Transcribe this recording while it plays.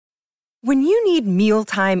When you need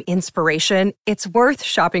mealtime inspiration, it's worth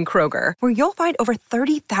shopping Kroger, where you'll find over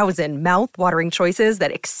 30,000 mouth-watering choices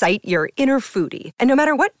that excite your inner foodie. And no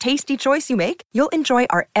matter what tasty choice you make, you'll enjoy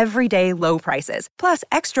our everyday low prices, plus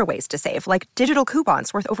extra ways to save, like digital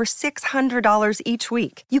coupons worth over $600 each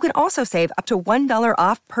week. You can also save up to $1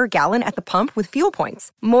 off per gallon at the pump with fuel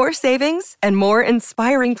points. More savings and more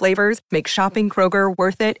inspiring flavors make shopping Kroger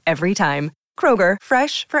worth it every time. Kroger,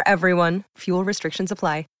 fresh for everyone. Fuel restrictions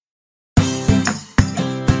apply.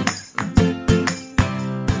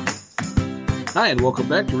 Hi, and welcome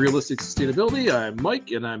back to Realistic Sustainability. I'm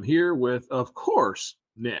Mike, and I'm here with, of course,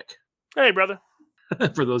 Nick. Hey, brother.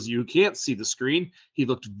 For those of you who can't see the screen, he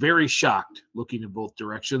looked very shocked, looking in both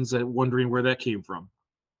directions and wondering where that came from.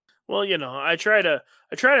 Well, you know, I try to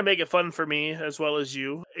make it fun for me as well as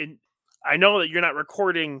you. And I know that you're not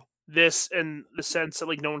recording this in the sense that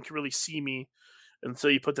like no one can really see me until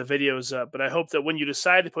you put the videos up. But I hope that when you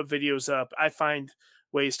decide to put videos up, I find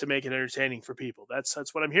ways to make it entertaining for people. That's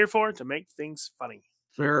what I'm here for, to make things funny.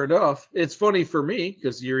 Fair enough. It's funny for me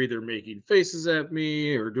because you're either making faces at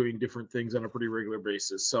me or doing different things on a pretty regular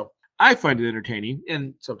basis. So I find it entertaining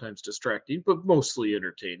and sometimes distracting, but mostly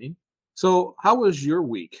entertaining. So how was your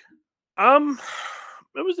week?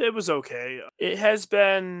 It was okay. It's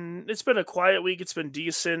been a quiet week. It's been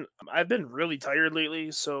decent. I've been really tired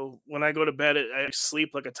lately, so when I go to bed, I sleep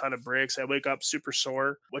like a ton of bricks. I wake up super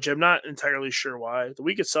sore, which I'm not entirely sure why. The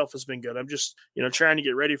week itself has been good. I'm just, trying to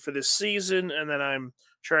get ready for this season, and then I'm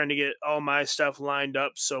trying to get all my stuff lined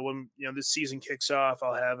up so when, this season kicks off,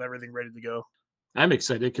 I'll have everything ready to go. I'm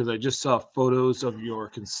excited because I just saw photos of your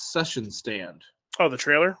concession stand. Oh, the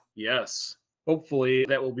trailer? Yes. Hopefully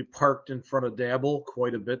that will be parked in front of Dabble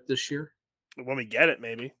quite a bit this year. When we get it,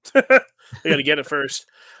 maybe. We got to get it first.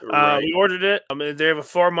 Right. We ordered it. They have a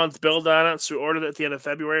 4-month build on it, so we ordered it at the end of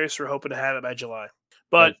February, so we're hoping to have it by July.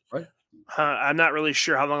 But right. I'm not really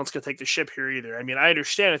sure how long it's going to take to ship here either. I mean, I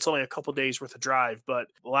understand it's only a couple days worth of drive, but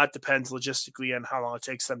a lot depends logistically on how long it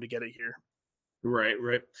takes them to get it here. Right.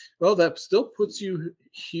 Well, that still puts you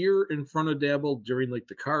here in front of Dabble during like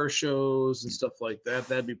the car shows and stuff like that.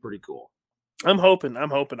 That'd be pretty cool. I'm hoping.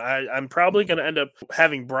 I'm probably going to end up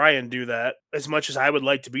having Brian do that as much as I would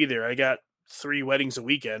like to be there. I got 3 weddings a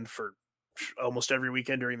weekend for almost every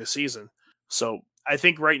weekend during the season. So I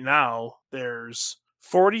think right now there's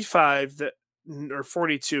 45 or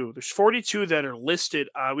 42. There's 42 that are listed.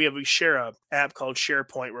 We share a app called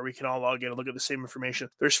SharePoint where we can all log in and look at the same information.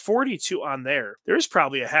 There's 42 on there. There's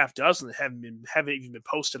probably a half dozen that haven't even been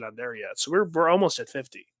posted on there yet. So we're almost at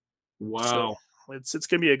 50. Wow. So it's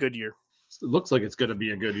going to be a good year. It looks like it's going to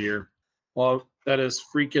be a good year. Well, that is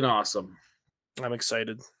freaking awesome. I'm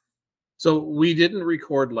excited. So we didn't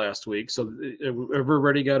record last week, so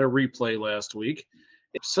everybody got a replay last week.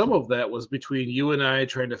 Some of that was between you and I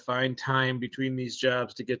trying to find time between these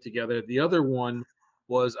jobs to get together. The other one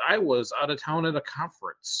was I was out of town at a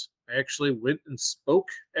conference. I actually went and spoke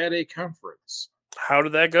at a conference. How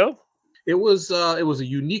did that go? It was a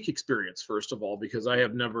unique experience, first of all, because I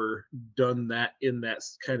have never done that in that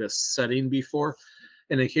kind of setting before.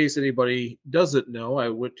 And in case anybody doesn't know, I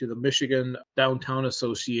went to the Michigan Downtown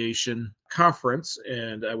Association conference,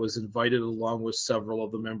 and I was invited along with several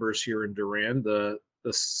of the members here in Durand, the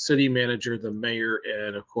city manager, the mayor,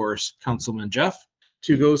 and of course, Councilman Jeff,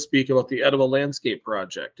 to go speak about the Edible Landscape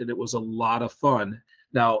Project. And it was a lot of fun.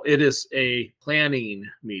 Now, it is a planning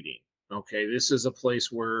meeting. Okay, this is a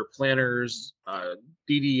place where planners,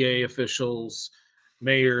 DDA officials,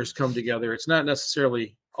 mayors come together. It's not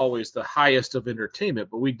necessarily always the highest of entertainment,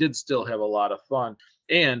 but we did still have a lot of fun.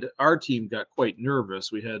 And our team got quite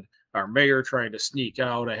nervous. We had our mayor trying to sneak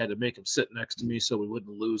out. I had to make him sit next to me so we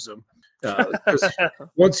wouldn't lose him.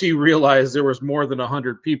 Once he realized there was more than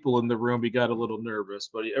 100 people in the room, he got a little nervous.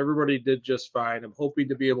 But everybody did just fine. I'm hoping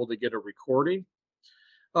to be able to get a recording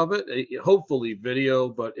of it, hopefully video,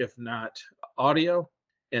 but if not, audio.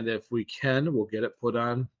 And if we can, we'll get it put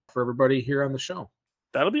on for everybody here on the show.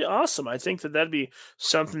 That'll be awesome. I think that'd be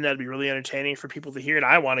something that'd be really entertaining for people to hear, and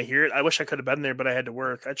I want to hear it. I wish I could have been there, but I had to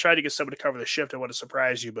work. I tried to get someone to cover the shift. I want to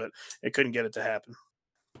surprise you, but I couldn't get it to happen.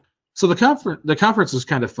 So the conference was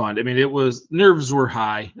kind of fun. I mean, nerves were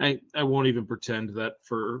high. I won't even pretend that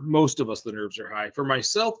for most of us, the nerves are high. For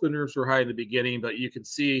myself, the nerves were high in the beginning, but you can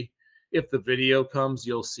see if the video comes,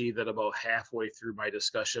 you'll see that about halfway through my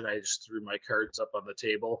discussion, I just threw my cards up on the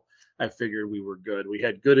table. I figured we were good. We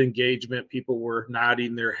had good engagement. People were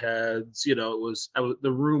nodding their heads. The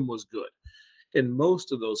room was good. In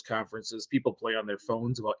most of those conferences, people play on their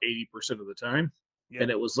phones about 80% of the time. Yep.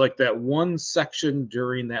 And it was like that one section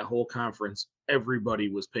during that whole conference, everybody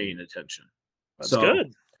was paying attention. That's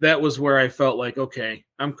good. that was where I felt like, okay,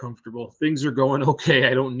 I'm comfortable. Things are going okay.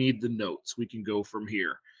 I don't need the notes. We can go from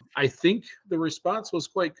here. I think the response was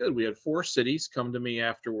quite good. We had 4 cities come to me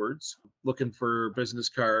afterwards looking for business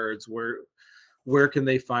cards. Where can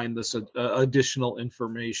they find this additional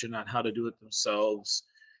information on how to do it themselves?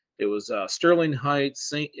 It was Sterling Heights,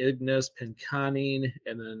 St. Ignace, Pinconning,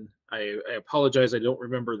 and then I apologize, I don't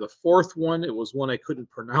remember the 4th one. It was one I couldn't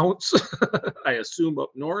pronounce. I assume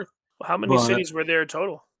up north. How many But cities were there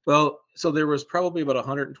total? well, so there was probably about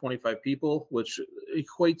 125 people, which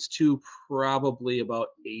equates to probably about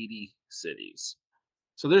 80 cities.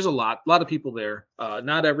 So there's a lot of people there.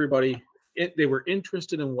 Not everybody, they were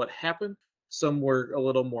interested in what happened. Some were a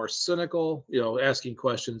little more cynical, asking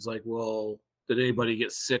questions like, well, did anybody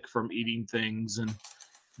get sick from eating things and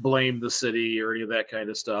blame the city or any of that kind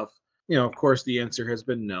of stuff? Of course, the answer has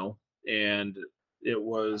been no. And I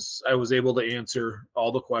was able to answer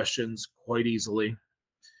all the questions quite easily.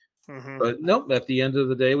 But nope, at the end of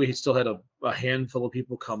the day, we still had a handful of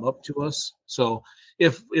people come up to us. So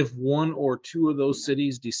if one or two of those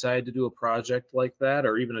cities decide to do a project like that,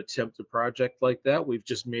 or even attempt a project like that, we've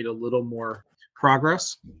just made a little more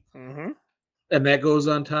progress. And that goes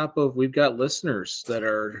on top of, we've got listeners that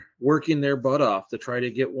are working their butt off to try to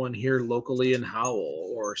get one here locally in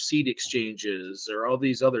Howell, or seed exchanges, or all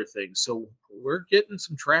these other things. So we're getting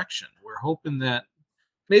some traction. We're hoping that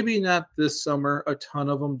maybe not this summer a ton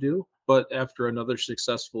of them do, but after another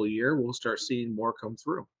successful year, we'll start seeing more come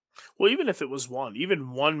through. Well, even if it was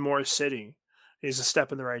even one more city is a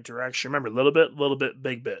step in the right direction. Remember, little bit,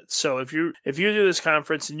 big bit. So if you do this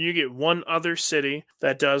conference and you get one other city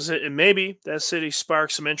that does it, and maybe that city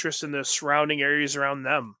sparks some interest in the surrounding areas around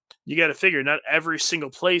them, you got to figure not every single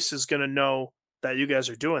place is going to know that you guys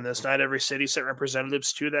are doing this. Not every city sent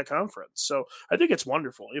representatives to that conference. So I think it's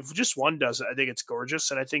wonderful. If just one does it, I think it's gorgeous.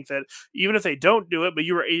 And I think that even if they don't do it, but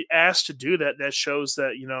you were asked to do that, that shows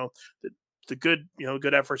that, the good,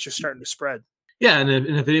 good efforts are starting to spread. Yeah. And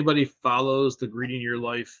if anybody follows the Greening Your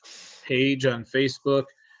Life page on Facebook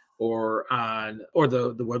or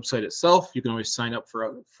the website itself, you can always sign up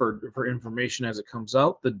for information as it comes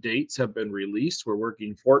out. The dates have been released. We're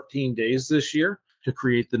working 14 days this year to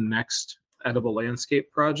create the next edible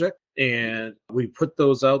landscape project, and we put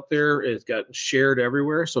those out there. It's got shared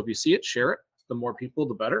everywhere, so if you see it, share it. The more people,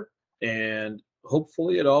 the better, and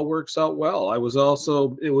hopefully it all works out well.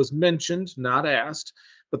 It was mentioned, not asked,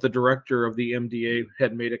 but the director of the MDA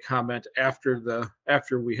had made a comment after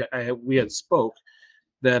we had spoke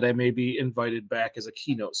that I may be invited back as a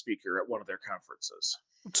keynote speaker at one of their conferences.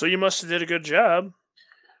 So you must have did a good job.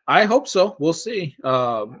 I hope so. We'll see.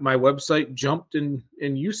 My website jumped in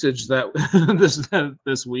usage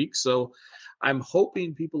this week, so I'm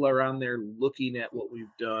hoping people are on there looking at what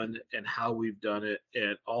we've done and how we've done it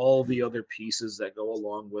and all the other pieces that go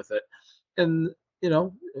along with it. And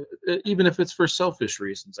even if it's for selfish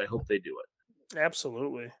reasons, I hope they do it.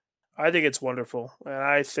 Absolutely. I think it's wonderful. And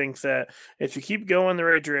I think that if you keep going the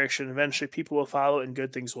right direction, eventually people will follow and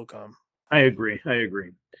good things will come. I agree.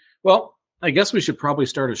 Well, I guess we should probably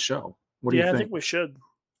start a show. What do you think? I think we should.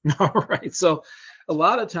 All right. So a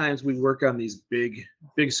lot of times we work on these big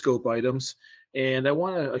scope items, and I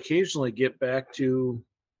want to occasionally get back to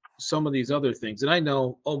some of these other things. And I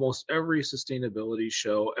know almost every sustainability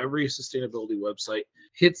show, every sustainability website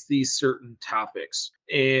hits these certain topics,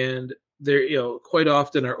 and they're, quite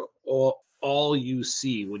often are all you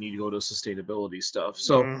see when you go to sustainability stuff.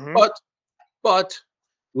 So, but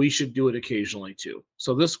we should do it occasionally too.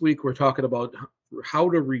 So this week we're talking about how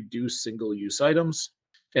to reduce single-use items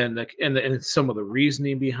and some of the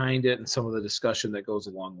reasoning behind it and some of the discussion that goes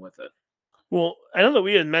along with it. Well, I know that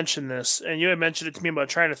we had mentioned this, and you had mentioned it to me about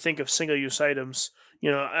trying to think of single-use items.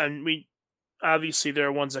 And we obviously there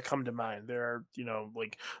are ones that come to mind. There are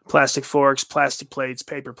like plastic forks, plastic plates,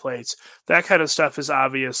 paper plates. That kind of stuff is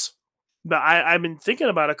obvious. But I've been thinking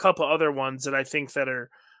about a couple other ones that I think that are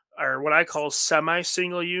what I call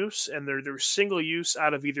semi-single use, and they're single use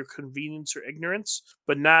out of either convenience or ignorance,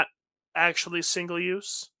 but not actually single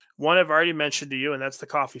use. One I've already mentioned to you, and that's the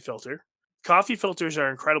coffee filter. Coffee filters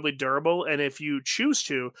are incredibly durable, and if you choose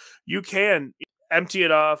to, you can empty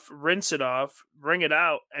it off, rinse it off, wring it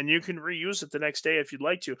out, and you can reuse it the next day if you'd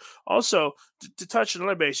like to. Also, to touch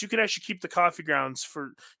another base, you can actually keep the coffee grounds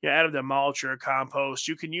for out of the mulch or compost.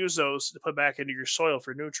 You can use those to put back into your soil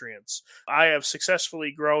for nutrients. I have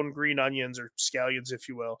successfully grown green onions, or scallions, if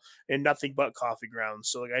you will, in nothing but coffee grounds.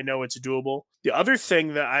 So I know it's doable. The other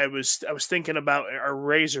thing that I was thinking about are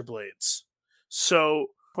razor blades. So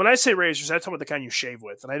When I say razors, I talk about the kind you shave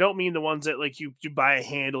with, and I don't mean the ones that like you buy a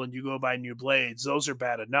handle and you go buy new blades. Those are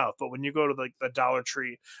bad enough. But when you go to like the Dollar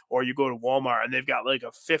Tree or you go to Walmart and they've got like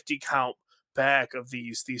a 50 count back of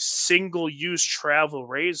these single use travel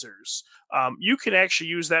razors, you can actually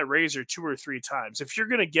use that razor 2 or 3 times. If you're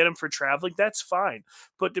going to get them for traveling, that's fine.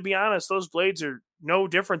 But to be honest, those blades are no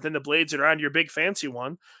different than the blades that are on your big fancy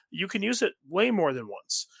one. You can use it way more than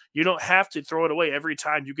once. You don't have to throw it away every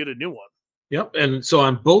time you get a new one. Yep. And so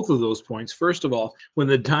on both of those points, first of all, when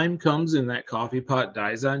the time comes and that coffee pot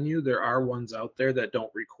dies on you, there are ones out there that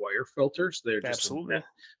don't require filters. They're just Absolutely.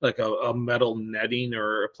 like a metal netting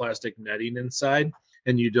or a plastic netting inside,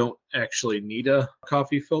 and you don't actually need a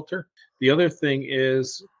coffee filter. The other thing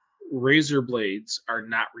is razor blades are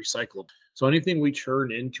not recyclable. So anything we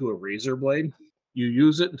turn into a razor blade, you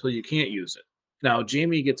use it until you can't use it. Now,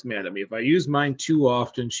 Jamie gets mad at me. If I use mine too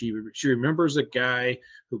often, she remembers a guy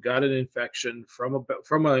who got an infection from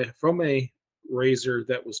a razor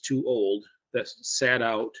that was too old, that sat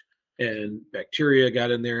out, and bacteria got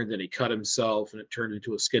in there, and then he cut himself, and it turned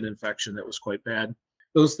into a skin infection that was quite bad.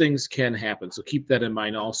 Those things can happen, so keep that in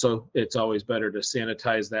mind also. It's always better to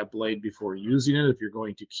sanitize that blade before using it if you're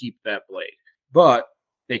going to keep that blade. But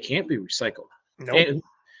they can't be recycled. Nope.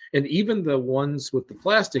 And even the ones with the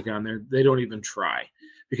plastic on there, they don't even try,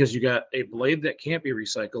 because you got a blade that can't be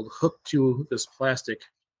recycled hooked to this plastic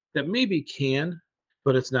that maybe can,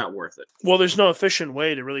 but it's not worth it. Well, there's no efficient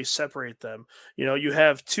way to really separate them. You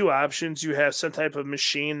have two options. You have some type of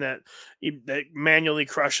machine that manually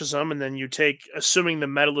crushes them, and then you take, assuming the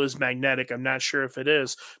metal is magnetic. I'm not sure if it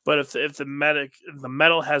is, but if the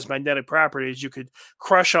metal has magnetic properties, you could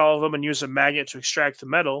crush all of them and use a magnet to extract the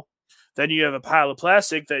metal. Then you have a pile of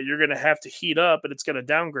plastic that you're going to have to heat up, and it's going to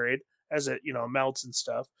downgrade as it melts and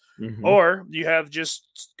stuff. Mm-hmm. Or you have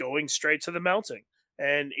just going straight to the melting.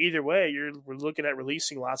 And either way, we're looking at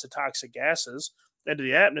releasing lots of toxic gases into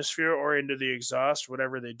the atmosphere or into the exhaust,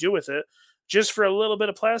 whatever they do with it, just for a little bit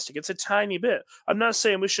of plastic. It's a tiny bit. I'm not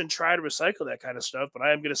saying we shouldn't try to recycle that kind of stuff, but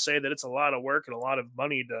I am going to say that it's a lot of work and a lot of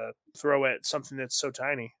money to throw at something that's so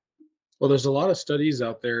tiny. Well, there's a lot of studies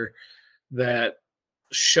out there that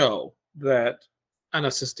show that on a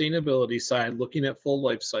sustainability side, looking at full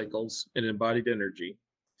life cycles and embodied energy,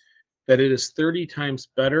 that it is 30 times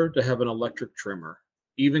better to have an electric trimmer,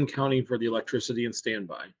 even counting for the electricity and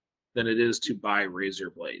standby, than it is to buy razor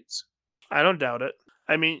blades. I don't doubt it.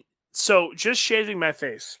 I mean, so just shaving my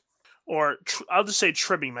face, or I'll just say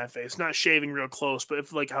trimming my face, not shaving real close, but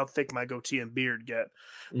if like how thick my goatee and beard get.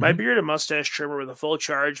 My beard and mustache trimmer with a full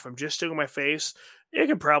charge, if I'm just doing my face, it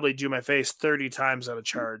could probably do my face 30 times at a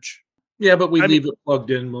charge. Yeah, but we leave it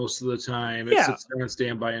plugged in most of the time. It sits there on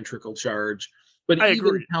standby and trickle charge. But I even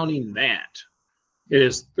agree. counting that, it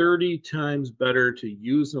is 30 times better to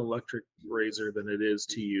use an electric razor than it is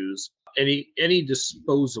to use any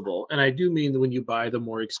disposable. And I do mean that when you buy the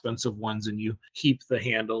more expensive ones and you keep the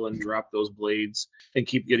handle and drop those blades and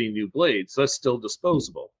keep getting new blades, that's still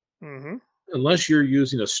disposable. Mm-hmm. Unless you're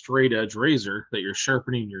using a straight edge razor that you're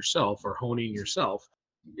sharpening yourself or honing yourself,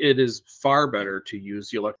 it is far better to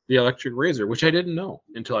use the electric razor, which I didn't know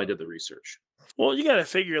until I did the research. Well, you got to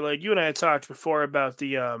figure, like you and I had talked before about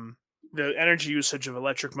the energy usage of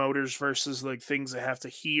electric motors versus like things that have to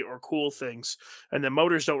heat or cool things, and the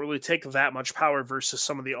motors don't really take that much power versus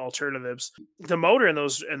some of the alternatives. The motor in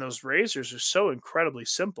those razors are so incredibly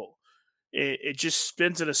simple. It just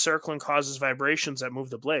spins in a circle and causes vibrations that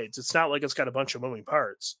move the blades. It's not like it's got a bunch of moving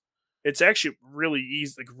parts. It's actually really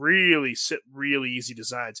easy, like really easy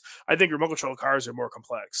designs. I think remote control cars are more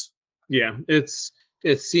complex. Yeah,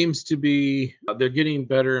 it seems to be they're getting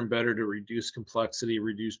better and better to reduce complexity,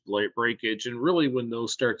 reduce breakage, and really when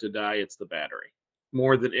those start to die, it's the battery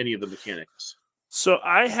more than any of the mechanics. So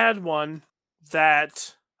I had one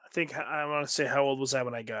that I think I want to say how old was I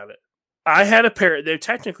when I got it? I had a pair. They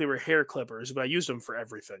technically were hair clippers, but I used them for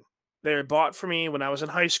everything. They were bought for me when I was in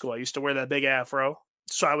high school. I used to wear that big afro.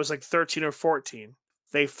 So I was like 13 or 14.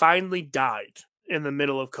 They finally died in the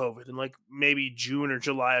middle of COVID in like maybe June or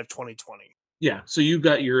July of 2020. Yeah, so you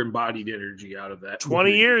got your embodied energy out of that.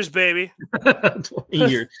 20 years, baby. 20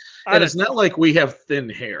 years. And it's not like we have thin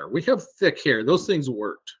hair. We have thick hair. Those things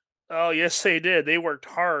worked. Oh, yes, they did. They worked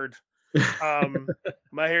hard.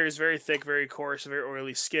 My hair is very thick, very coarse, very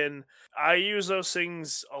oily skin. I use those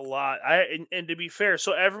things a lot. And to be fair,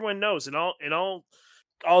 so everyone knows, in all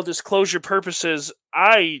disclosure purposes,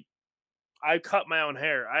 I cut my own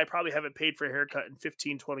hair. I probably haven't paid for a haircut in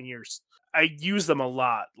 15, 20 years. I use them a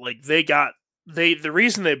lot. Like the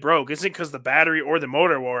reason they broke isn't because the battery or the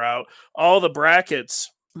motor wore out. All the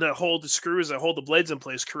brackets that hold the screws that hold the blades in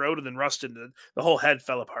place corroded and rusted. The whole head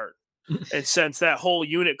fell apart. And since that whole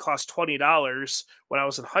unit cost $20 when I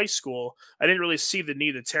was in high school, I didn't really see the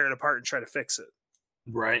need to tear it apart and try to fix it.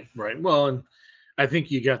 Right, right. Well, and I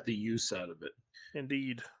think you got the use out of it.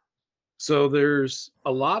 Indeed. So there's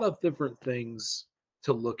a lot of different things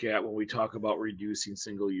to look at when we talk about reducing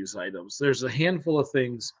single-use items. There's a handful of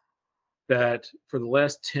things that for the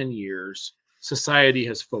last 10 years, society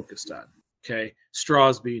has focused on. Okay.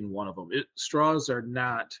 Straws being one of them. Straws are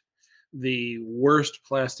not the worst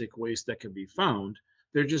plastic waste that can be found.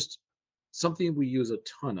 They're just something we use a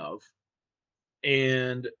ton of.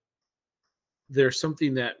 And there's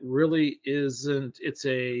something that really isn't, it's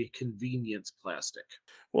a convenience plastic,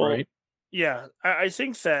 Well, right? yeah, I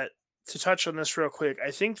think that to touch on this real quick,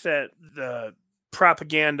 I think that the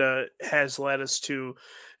propaganda has led us to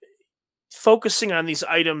focusing on these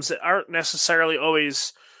items that aren't necessarily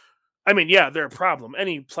always. I mean, yeah, they're a problem.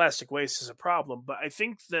 Any plastic waste is a problem, but I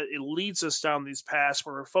think that it leads us down these paths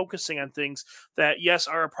where we're focusing on things that, yes,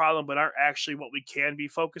 are a problem, but aren't actually what we can be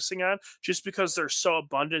focusing on. Just because they're so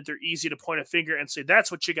abundant, they're easy to point a finger and say, that's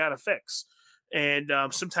what you got to fix. And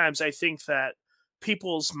sometimes I think that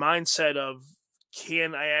people's mindset of,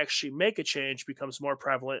 can I actually make a change, becomes more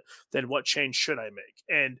prevalent than what change should I make?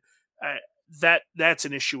 And I, that's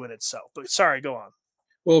an issue in itself. But sorry, go on.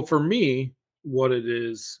 Well, for me, what it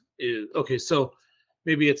is okay. So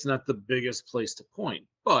maybe it's not the biggest place to point,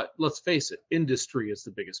 but let's face it, industry is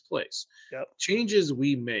the biggest place. Yep. Changes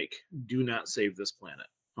we make do not save this planet.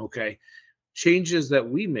 Okay. Changes that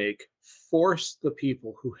we make force the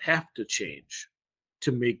people who have to change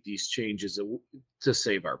to make these changes to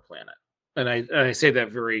save our planet. And I say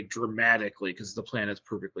that very dramatically because the planet's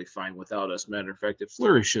perfectly fine without us. Matter of fact, it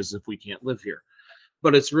flourishes if we can't live here.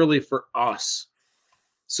 But it's really for us.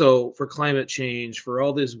 So for climate change, for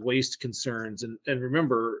all these waste concerns, and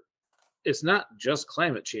remember, it's not just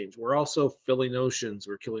climate change. We're also filling oceans,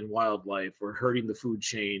 we're killing wildlife, we're hurting the food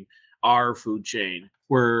chain, our food chain.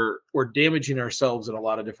 We're damaging ourselves in a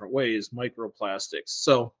lot of different ways, microplastics.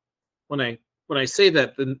 So when I say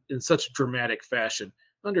that in such dramatic fashion,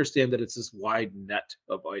 understand that it's this wide net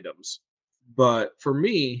of items. But for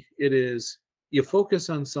me, it is, you focus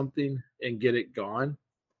on something and get it gone,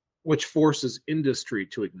 which forces industry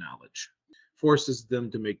to acknowledge, forces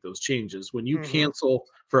them to make those changes. When you cancel,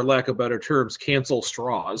 for lack of better terms, cancel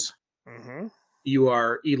straws, you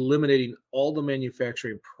are eliminating all the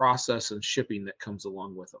manufacturing process and shipping that comes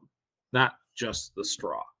along with them, not just the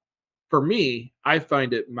straw. For me, I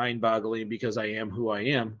find it mind-boggling, because I am who I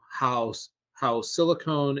am, how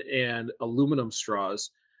silicone and aluminum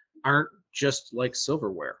straws aren't just like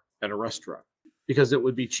silverware at a restaurant, because it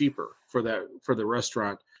would be cheaper for the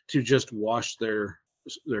restaurant to just wash their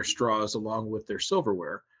straws along with their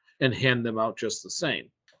silverware and hand them out just the same.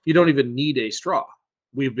 You don't even need a straw.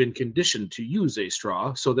 We've been conditioned to use a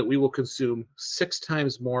straw so that we will consume 6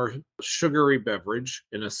 times more sugary beverage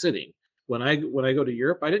in a sitting. When I go to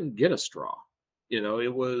Europe, I didn't get a straw.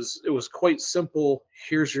 It was quite simple.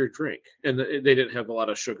 Here's your drink, and they didn't have a lot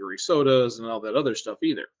of sugary sodas and all that other stuff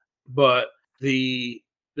either. But the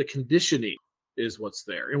conditioning is what's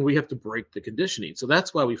there, and we have to break the conditioning. So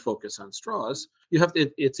that's why we focus on straws.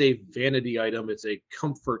 It's a vanity item, it's a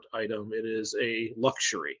comfort item, it is a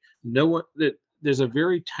luxury. There's a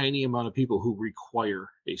very tiny amount of people who require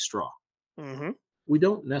a straw. We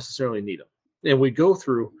don't necessarily need them, and we go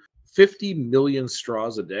through 50 million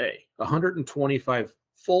straws a day, 125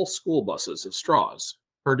 full school buses of straws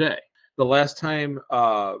per day. The last time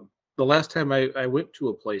I went to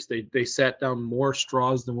a place, they sat down more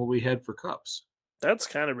straws than what we had for cups. That's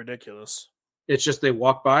kind of ridiculous. It's just they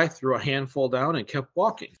walked by, threw a handful down, and kept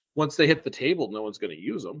walking. Once they hit the table, no one's going to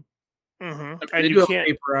use them. And they do have a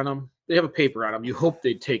paper on them. They have a paper on them. You hope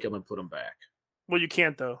they'd take them and put them back. Well, you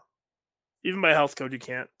can't, though. Even by health code, you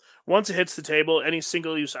can't. Once it hits the table, any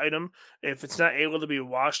single-use item, if it's not able to be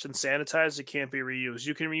washed and sanitized, it can't be reused.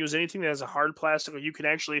 You can reuse anything that has a hard plastic, or you can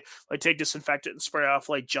actually take disinfectant and spray off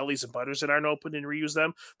jellies and butters that aren't open and reuse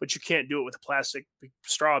them, but you can't do it with a plastic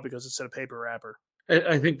straw because it's in a paper wrapper.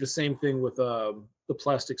 I think the same thing with the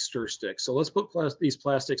plastic stir sticks. So let's put these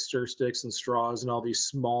plastic stir sticks and straws and all these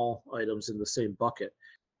small items in the same bucket.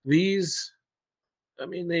 These,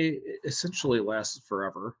 they essentially last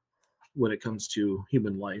forever when it comes to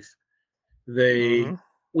human life.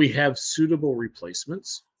 We have suitable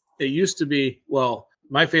replacements. It used to be, well,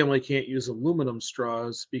 my family can't use aluminum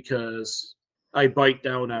straws because I bite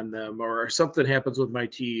down on them, or something happens with my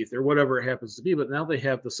teeth, or whatever it happens to be. But now they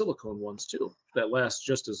have the silicone ones too that last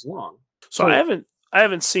just as long. So I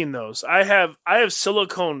haven't seen those. I have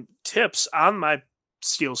silicone tips on my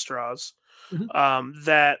steel straws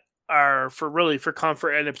that are for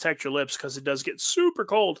comfort and to protect your lips, because it does get super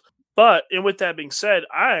cold. But, and with that being said,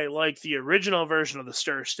 I like the original version of the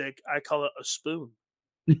stir stick. I call it a spoon.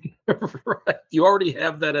 Right. You already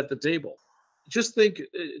have that at the table. Just think,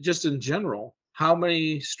 just in general, how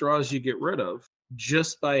many straws you get rid of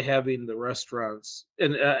just by having the restaurants.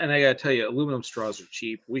 And I gotta tell you, aluminum straws are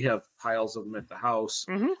cheap. We have piles of them at the house.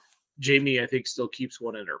 Hmm. Jamie, I think, still keeps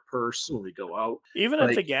one in her purse when we go out. Even at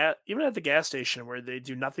Like, the gas station where they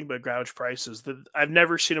do nothing but gouge prices, I've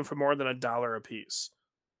never seen them for more than $1 a piece.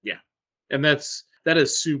 yeah, and that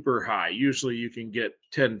is super high. Usually, you can get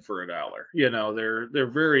 10 for $1. They're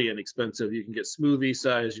very inexpensive. You can get smoothie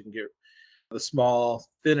size. You can get the small,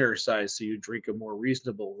 thinner size, so you drink a more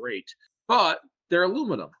reasonable rate. But they're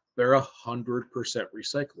aluminum. They're 100%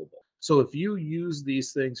 recyclable. So if you use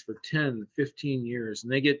these things for 10, 15 years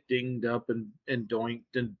and they get dinged up and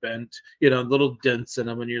doinked and bent, little dents in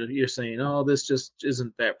them, and you're saying, oh, this just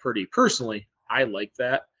isn't that pretty. Personally, I like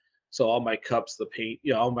that. So all my cups, the paint,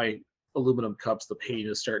 all my aluminum cups, the paint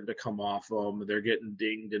is starting to come off them. They're getting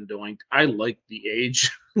dinged and doinked. I like the age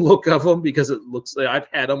look of them because it looks like I've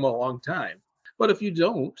had them a long time. But if you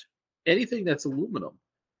don't, anything that's aluminum,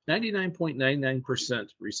 99.99%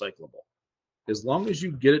 recyclable. As long as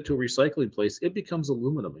you get it to a recycling place, it becomes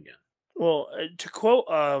aluminum again. Well, to quote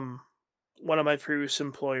one of my previous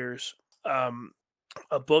employers,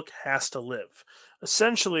 a book has to live.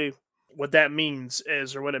 Essentially, what that means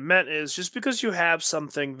is, or what it meant is, just because you have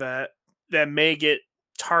something that may get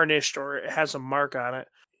tarnished or it has a mark on it,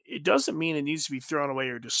 it doesn't mean it needs to be thrown away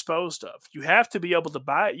or disposed of. You have to be able to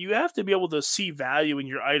buy it. You have to be able to see value in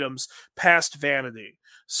your items past vanity.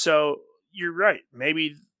 So you're right.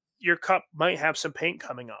 Maybe your cup might have some paint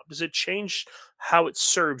coming up. Does it change how it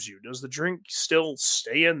serves you? Does the drink still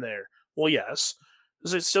stay in there? Well, yes.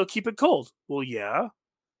 Does it still keep it cold? Well, yeah.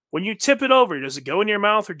 When you tip it over, does it go in your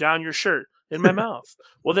mouth or down your shirt? In my mouth.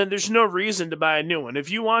 Well, then there's no reason to buy a new one.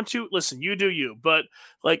 If you want to, listen, you do you. But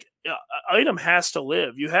like, item has to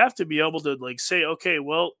live. You have to be able to like say, okay,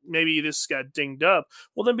 well, maybe this got dinged up.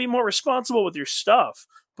 Well, then be more responsible with your stuff.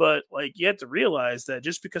 But like, you have to realize that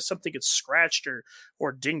just because something gets scratched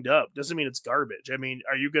or dinged up doesn't mean it's garbage. I mean,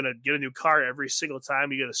 are you gonna get a new car every single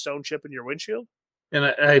time you get a stone chip in your windshield? And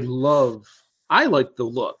I like the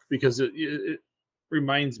look because it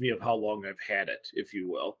reminds me of how long I've had it, if you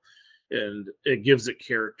will, and it gives it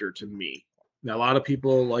character to me. Now, a lot of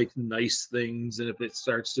people like nice things, and if it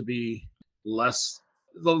starts to be less,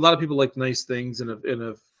 a lot of people like nice things, and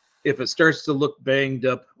if it starts to look banged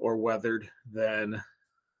up or weathered, then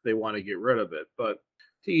they want to get rid of it. But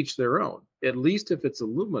to each their own. At least if it's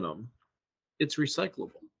aluminum, it's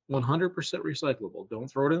recyclable. 100% recyclable. Don't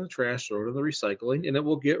throw it in the trash, throw it in the recycling, and it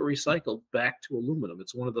will get recycled back to aluminum.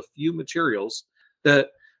 It's one of the few materials that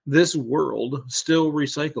this world still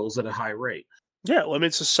recycles at a high rate. Yeah, well, I mean,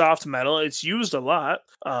 it's a soft metal. It's used a lot.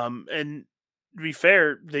 And to be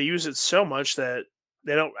fair, they use it so much that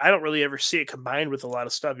I don't really ever see it combined with a lot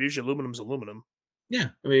of stuff. Usually aluminum's aluminum. Yeah,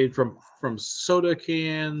 I mean, from soda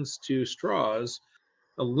cans to straws,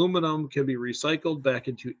 aluminum can be recycled back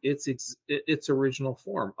into its original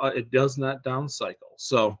form. It does not downcycle,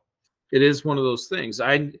 so it is one of those things.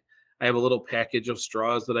 I have a little package of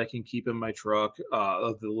straws that I can keep in my truck,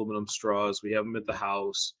 of the aluminum straws. We have them at the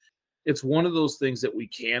house. It's one of those things that we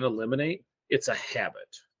can eliminate. It's a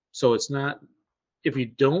habit. So it's not, if you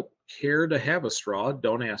don't care to have a straw,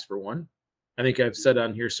 don't ask for one. I think I've said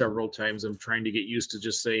on here several times, I'm trying to get used to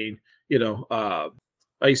just saying,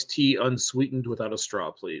 iced tea unsweetened without a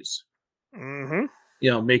straw, please.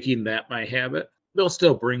 Mm-hmm. Making that my habit. They'll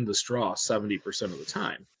still bring the straw 70% of the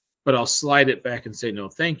time, but I'll slide it back and say, no,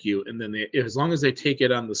 thank you. And then as long as they take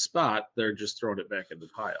it on the spot, they're just throwing it back in the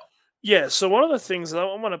pile. Yeah. So one of the things that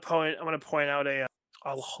I'm going to point out a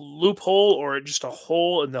loophole or just a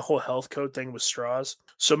hole in the whole health code thing with straws.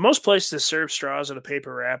 So most places that serve straws in a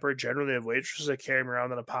paper wrapper generally have waitresses that carry them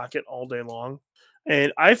around in a pocket all day long.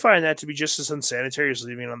 And I find that to be just as unsanitary as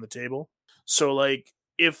leaving it on the table. So like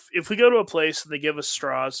if we go to a place and they give us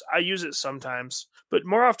straws, I use it sometimes, but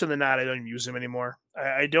more often than not, I don't use them anymore.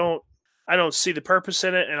 I don't see the purpose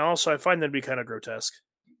in it, and also I find them to be kind of grotesque.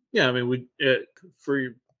 Yeah, I mean,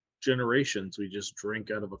 for generations we just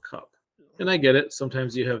drink out of a cup, and I get it.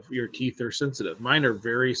 Sometimes your teeth are sensitive. Mine are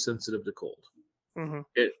very sensitive to cold.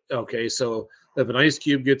 Mm-hmm. So if an ice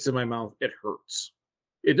cube gets in my mouth, it hurts.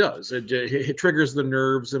 It does. It triggers the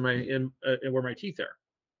nerves in where my teeth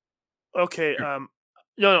are. Okay.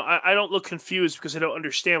 No, I don't look confused because I don't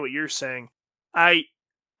understand what you're saying.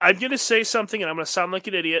 I'm gonna say something and I'm gonna sound like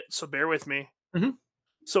an idiot, so bear with me. Mm-hmm.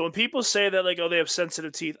 So when people say that, like, oh, they have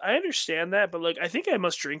sensitive teeth, I understand that, but like, I think I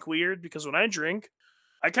must drink weird because when I drink,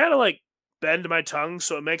 I kind of like bend my tongue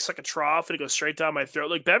so it makes like a trough and it goes straight down my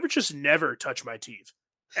throat. Like beverages never touch my teeth,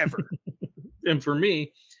 ever. And for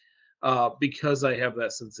me, because I have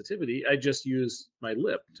that sensitivity, I just use my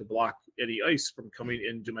lip to block any ice from coming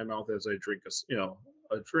into my mouth as I drink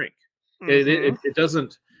a drink. Mhm. It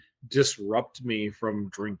doesn't disrupt me from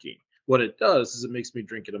drinking. What it does is it makes me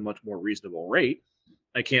drink at a much more reasonable rate.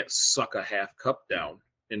 I can't suck a half cup down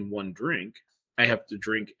in one drink. I have to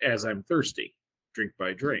drink as I'm thirsty, drink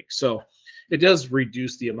by drink. So it does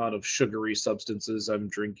reduce the amount of sugary substances I'm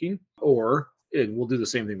drinking, or it will do the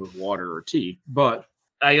same thing with water or tea. But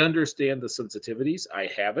I understand the sensitivities. I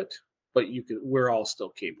have it, but we're all still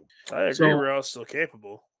capable. I agree. So We're all still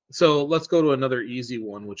capable. so let's go to another easy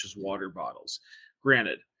one, which is water bottles.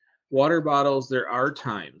 Granted, water bottles, there are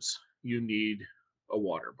times you need a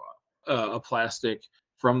water bottle, a plastic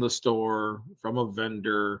from the store, from a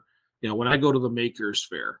vendor. When I go to the Makers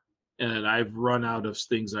Fair and I've run out of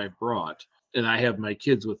things I've brought, and I have my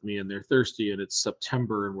kids with me and they're thirsty and it's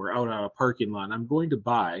September and we're out on a parking lot, I'm going to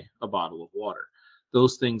buy a bottle of water.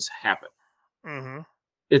 Those things happen. Hmm.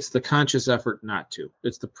 It's the conscious effort not to.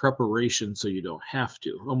 It's the preparation so you don't have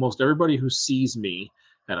to. Almost everybody who sees me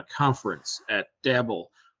at a conference, at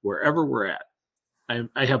Dabble, wherever we're at,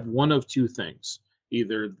 I have one of two things.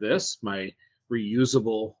 Either this, my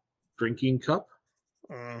reusable drinking cup,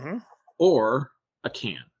 Hmm. or a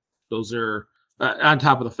can. Those are on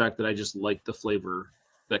top of the fact that I just like the flavor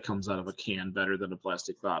that comes out of a can better than a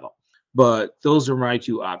plastic bottle. But those are my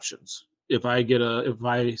two options. If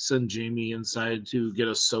I send Jamie inside to get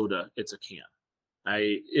a soda, it's a can.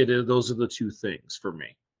 Those are the two things for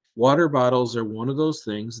me. Water bottles are one of those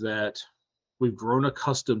things that we've grown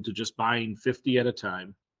accustomed to just buying 50 at a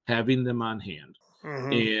time, having them on hand.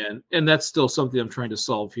 Hmm. And that's still something I'm trying to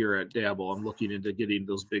solve here at Dabble. I'm looking into getting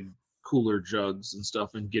those big cooler jugs and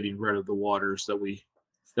stuff and getting rid of the waters that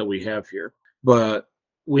we have here. But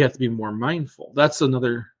we have to be more mindful. That's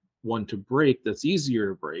another one to break that's easier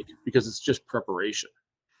to break because it's just preparation.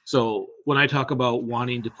 So when I talk about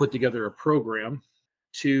wanting to put together a program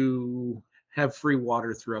to have free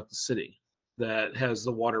water throughout the city that has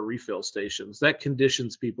the water refill stations, that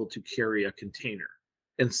conditions people to carry a container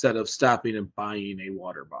instead of stopping and buying a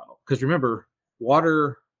water bottle. Because remember,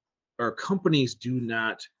 water or companies do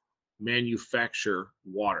not manufacture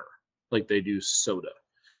water like they do soda.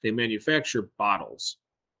 They manufacture bottles.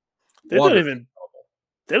 They don't Water. even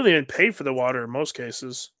they don't even pay for the water in most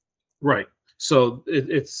cases. Right. So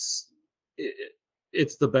it's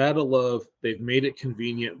the battle of they've made it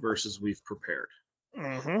convenient versus we've prepared.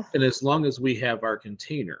 Hmm. And as long as we have our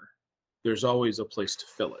container, there's always a place to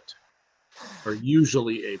fill it, or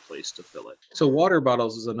usually a place to fill it. So water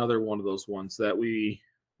bottles is another one of those ones that we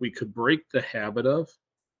could break the habit of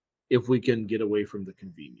if we can get away from the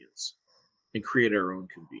convenience and create our own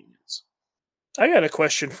convenience. I got a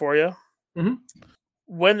question for you. Mhm.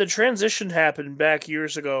 When the transition happened back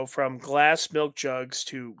years ago from glass milk jugs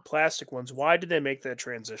to plastic ones, why did they make that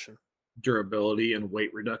transition? Durability and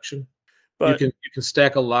weight reduction. But You can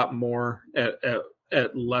stack a lot more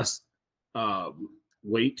at less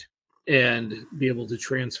weight and be able to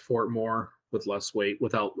transport more with less weight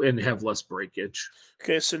without and have less breakage.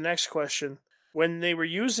 okay, so next question. When they were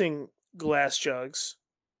using glass jugs,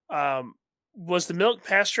 um, was the milk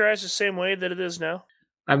pasteurized the same way that it is now?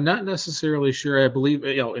 I'm not necessarily sure. I believe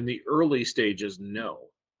in the early stages, no.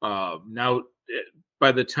 Now,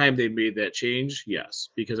 by the time they made that change, yes,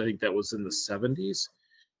 because I think that was in the 70s.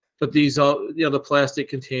 But these all, the plastic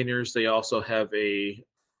containers, they also have a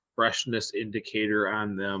freshness indicator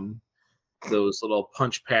on them. Those little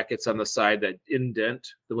punch packets on the side that indent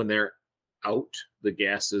when they're out, the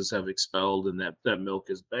gases have expelled and that milk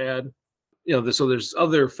is bad. So there's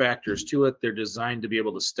other factors to it. They're designed to be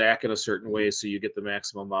able to stack in a certain way so you get the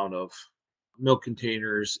maximum amount of milk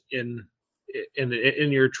containers in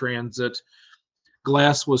your transit.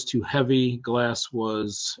 Glass was too heavy. Glass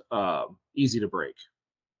was easy to break,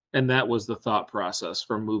 and that was the thought process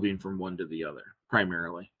from moving from one to the other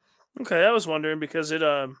primarily. Okay, I was wondering because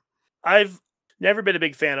I've never been a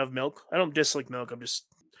big fan of milk. I don't dislike milk. I'm just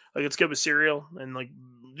like it's good with cereal and like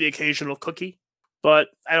the occasional cookie, but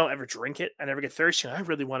I don't ever drink it. I never get thirsty. I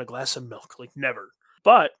really want a glass of milk, like never.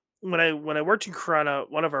 But when I worked in Corona,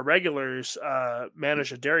 one of our regulars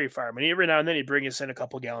managed a dairy farm, and every now and then he'd bring us in a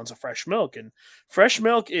couple gallons of fresh milk. And fresh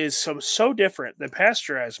milk is so different than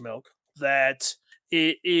pasteurized milk that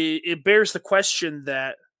it bears the question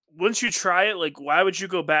that once you try it, like why would you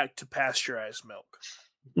go back to pasteurized milk?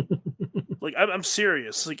 Like I'm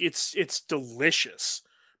serious. Like it's delicious,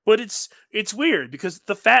 But it's weird because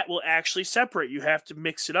the fat will actually separate. You have to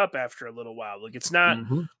mix it up after a little while. Like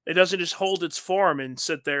Hmm. it doesn't just hold its form and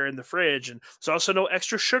sit there in the fridge. And there's also no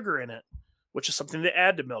extra sugar in it, which is something they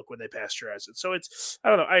add to milk when they pasteurize it. So I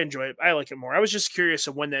don't know. I enjoy it. I like it more. I was just curious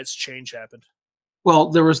of when that change happened. Well,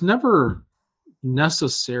 there was never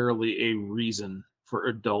necessarily a reason for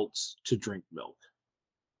adults to drink milk.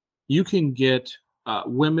 You can get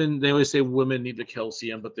women, they always say women need the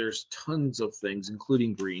calcium, but there's tons of things,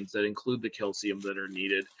 including greens, that include the calcium that are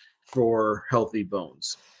needed for healthy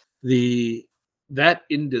bones. The That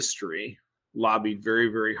industry lobbied very,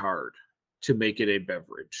 very hard to make it a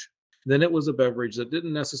beverage. Then it was a beverage that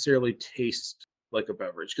didn't necessarily taste like a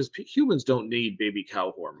beverage because humans don't need baby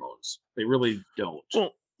cow hormones. They really don't.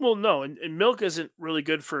 No, and milk isn't really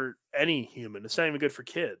good for any human. It's not even good for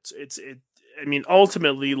kids. I mean,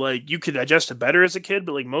 ultimately, like you could digest it better as a kid,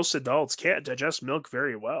 but like most adults can't digest milk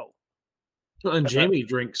very well. And I've had, Jamie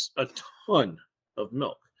drinks a ton of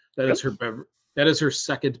milk. That yep. is her that is her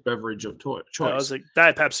second beverage of I was choice. like,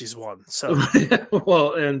 Diet Pepsi's one. So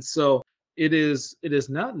Well, and so it is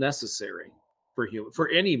not necessary for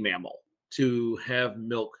any mammal to have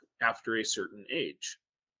milk after a certain age.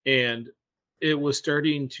 And it was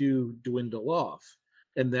starting to dwindle off.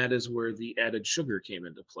 And that is where the added sugar came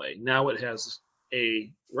into play. Now it has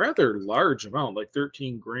a rather large amount, like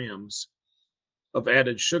 13 grams of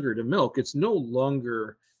added sugar to milk. It's no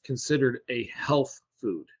longer considered a health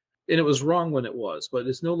food. And it was wrong when it was, but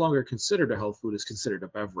it's no longer considered a health food. It's considered a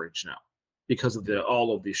beverage now because of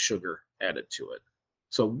all of the sugar added to it.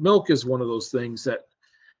 So milk is one of those things that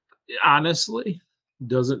honestly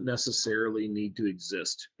doesn't necessarily need to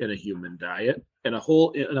exist in a human diet, and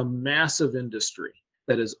in a massive industry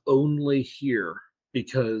that is only here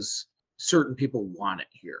because certain people want it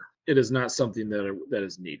here. It is not something that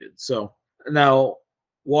is needed. So now,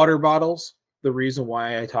 water bottles, the reason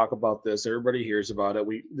why I talk about this, everybody hears about it.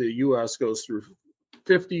 The US goes through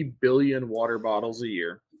 50 billion water bottles a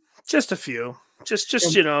year. just a few, just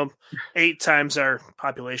And 8 times our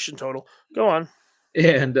population total. Go on.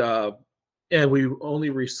 and we only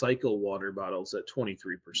recycle water bottles at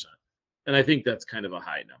 23%. And I think that's kind of a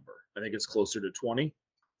high number. I think it's closer to 20.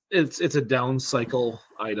 It's a down cycle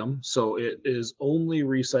item, so it is only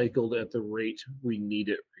recycled at the rate we need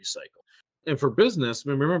it recycled. And for business,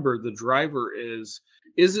 remember the driver is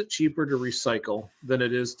it cheaper to recycle than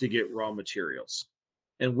it is to get raw materials?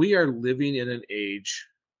 And we are living in an age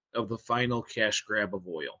of the final cash grab of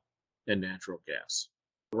oil and natural gas.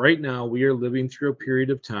 Right now, we are living through a period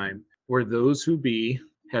of time where those who be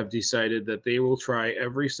have decided that they will try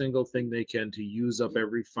every single thing they can to use up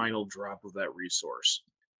every final drop of that resource,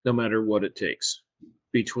 no matter what it takes,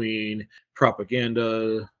 between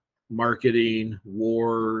propaganda, marketing,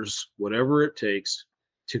 wars, whatever it takes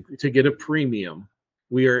to get a premium.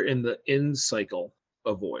 We are in the end cycle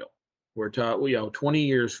of oil. We're taught, 20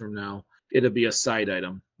 years from now, it'll be a side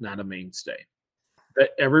item, not a mainstay.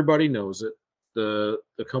 That everybody knows it. The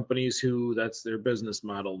companies who that's their business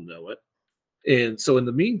model know it. And so in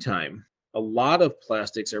the meantime, a lot of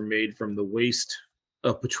plastics are made from the waste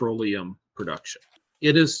of petroleum production.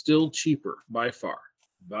 It is still cheaper by far,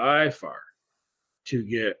 to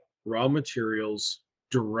get raw materials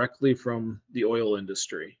directly from the oil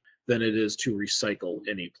industry than it is to recycle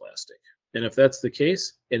any plastic. And if that's the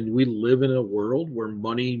case, and we live in a world where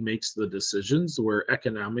money makes the decisions, where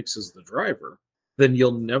economics is the driver, then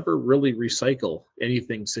you'll never really recycle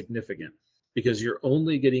anything significant because you're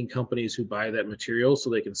only getting companies who buy that material so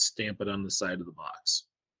they can stamp it on the side of the box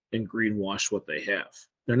and greenwash what they have.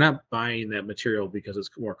 They're not buying that material because it's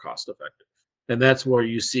more cost effective. And that's where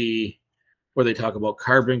you see where they talk about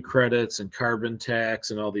carbon credits and carbon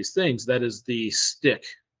tax and all these things. That is the stick,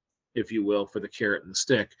 if you will, for the carrot and the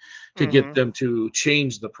stick to get them to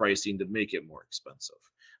change the pricing to make it more expensive.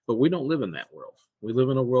 But we don't live in that world. We live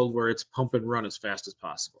in a world where it's pump and run as fast as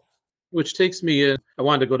possible, which takes me in. I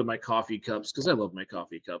wanted to go to my coffee cups because I love my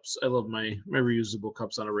coffee cups. I love my reusable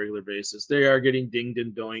cups on a regular basis. They are getting dinged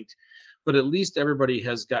and doinked, but at least everybody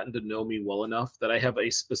has gotten to know me well enough that I have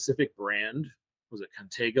a specific brand. Was it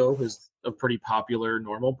Contago? Is a pretty popular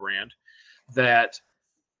normal brand that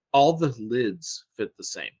all the lids fit the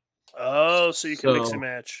same. Oh, so you can mix and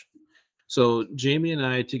match. So Jamie and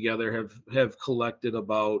I together have collected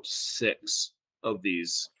about 6 of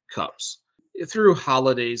these cups through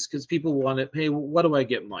holidays because people want it. Hey, what do I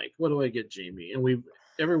get Mike? What do I get Jamie? And we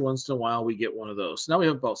every once in a while we get one of those. Now we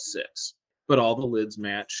have about 6, but all the lids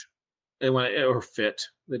match or fit.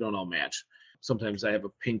 They don't all match. Sometimes I have a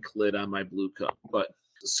pink lid on my blue cup, but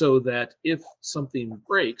so that if something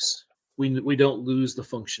breaks, we don't lose the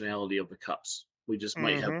functionality of the cups. We just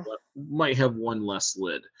Mm-hmm. might have one less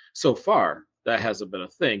lid. So far, that hasn't been a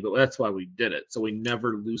thing, but that's why we did it. So we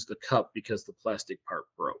never lose the cup because the plastic part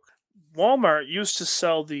broke. Walmart used to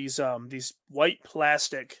sell these white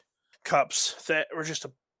plastic cups that were just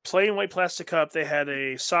a plain white plastic cup. They had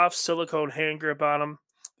a soft silicone hand grip on them.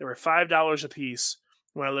 They were $5 a piece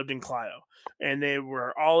when I lived in Clio, and they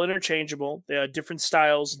were all interchangeable. They had different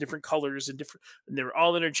styles, different colors, and they were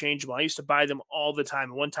all interchangeable. I used to buy them all the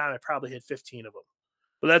time. One time, I probably had 15 of them.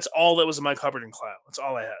 But that's all that was in my cupboard in Clio. That's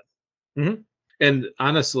all I had. Mhm. And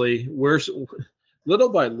honestly, little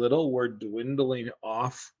by little, we're dwindling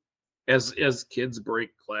off as kids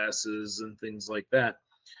break classes and things like that,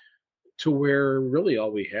 to where really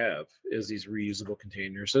all we have is these reusable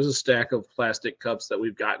containers. There's a stack of plastic cups that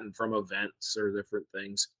we've gotten from events or different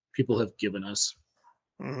things people have given us.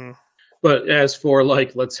 Hmm. But as for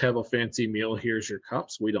like, let's have a fancy meal, here's your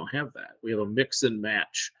cups, we don't have that. We have a mix and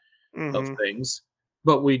match of Hmm. things,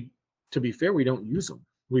 but to be fair, we don't use them.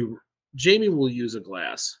 Jamie will use a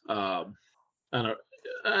glass on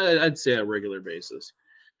I'd say a regular basis.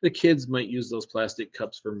 The kids might use those plastic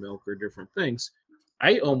cups for milk or different things.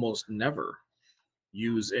 I almost never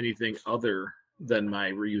use anything other than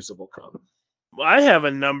my reusable cup. Well, I have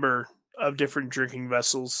a number of different drinking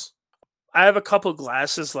vessels. I have a couple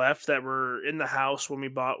glasses left that were in the house when we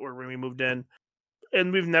moved in,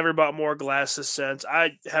 and we've never bought more glasses since.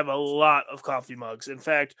 I have a lot of coffee mugs. In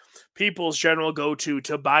fact, people's general go-to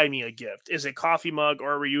buy me a gift is a coffee mug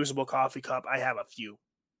or a reusable coffee cup. I have a few,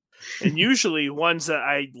 and usually ones that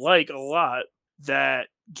I like a lot that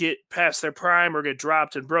get past their prime or get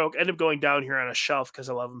dropped and broke end up going down here on a shelf because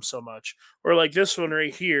I love them so much. Or like this one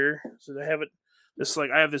right here. So I have it.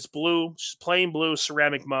 I have this blue, just plain blue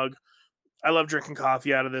ceramic mug. I love drinking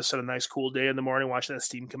coffee out of this on a nice cool day in the morning, watching that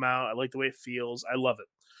steam come out. I like the way it feels. I love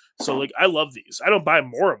it. So like I love these. I don't buy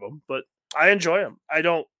more of them, but I enjoy them. I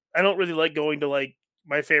don't really like going to like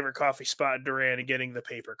my favorite coffee spot in Duran and getting the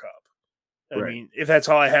paper cup. I Right. mean, if that's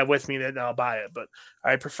all I have with me, then I'll buy it. But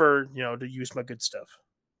I prefer, to use my good stuff.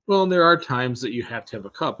 Well, and there are times that you have to have a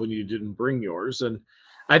cup when you didn't bring yours. And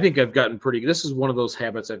I think I've gotten this is one of those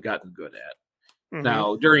habits I've gotten good at. Mm-hmm.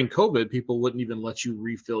 Now, during COVID, people wouldn't even let you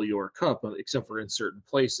refill your cup except for in certain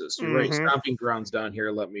places. You're right. Mm-hmm. Stomping grounds down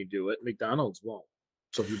here let me do it. McDonald's won't.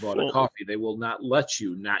 So if you bought a Well, coffee, they will not let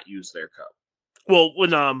you not use their cup. Well,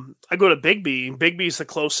 when I go to Bigby's the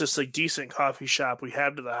closest like decent coffee shop we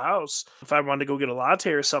have to the house. If I wanted to go get a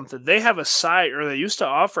latte or something, they have a size, or they used to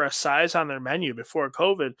offer a size on their menu before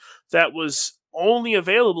COVID that was only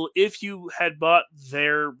available if you had bought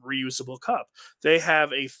their reusable cup. They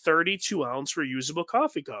have a 32-ounce reusable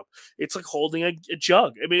coffee cup. It's like holding a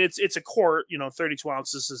jug. I mean, it's a quart. 32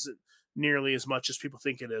 ounces isn't nearly as much as people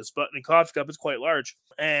think it is, but in a coffee cup, it's quite large.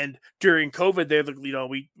 And during COVID,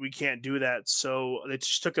 they we can't do that, so they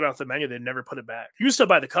just took it off the menu. They never put it back. You can still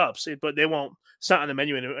buy the cups, but they won't. It's not on the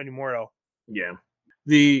menu anymore at all. Yeah.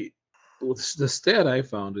 The the stat I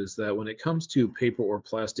found is that when it comes to paper or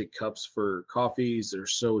plastic cups for coffees or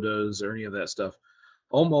sodas or any of that stuff,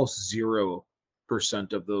 almost 0%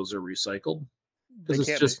 of those are recycled They because it's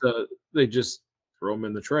can't be. just they just throw them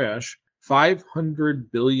in the trash.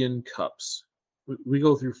 500 billion cups. We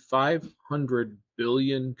go through 500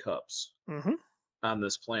 billion cups Hmm. on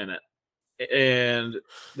this planet, and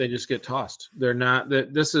they just get tossed. They're not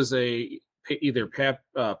that. This is either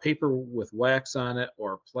paper with wax on it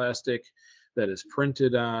or plastic that is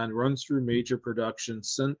printed on, runs through major production,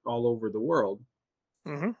 sent all over the world.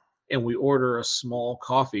 Hmm. And we order a small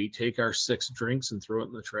coffee, take our 6 drinks, and throw it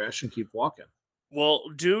in the trash and keep walking. Well,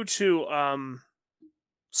 due to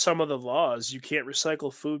some of the laws, you can't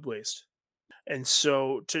recycle food waste, and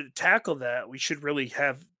so to tackle that, we should really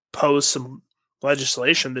have posed some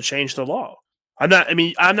legislation to change the law. I'm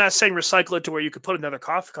not saying recycle it to where you could put another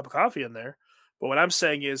cup of coffee in there. But what I'm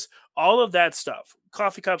saying is all of that stuff,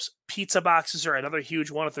 coffee cups, pizza boxes are another huge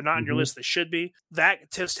one. If they're not on your Mhm. list, they should be. That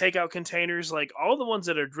tips takeout containers, like all the ones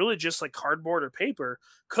that are really just like cardboard or paper,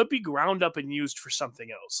 could be ground up and used for something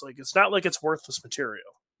else. Like it's not like it's worthless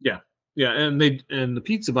material. Yeah, yeah, and the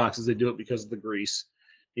pizza boxes, they do it because of the grease.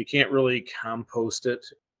 You can't really compost it.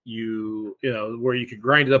 Where you could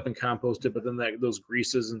grind it up and compost it, but then those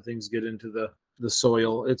greases and things get into the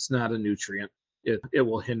soil. It's not a nutrient. It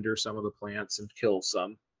will hinder some of the plants and kill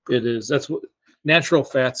some. That's what natural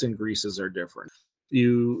fats and greases are different.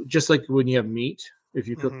 You just like when you have meat, if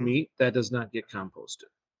you cook Hmm. meat, that does not get composted.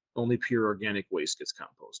 Only pure organic waste gets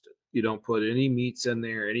composted. You don't put any meats in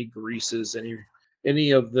there, any greases, any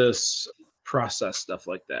of this processed stuff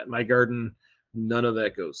like that. My garden, none of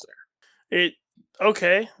that goes there. It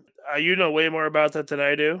okay. You know way more about that than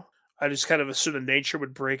I do. I just kind of assumed that nature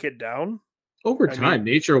would break it down. Over I time,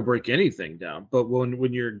 mean, nature will break anything down. But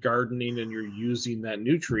when you're gardening and you're using that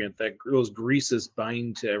nutrient, that those greases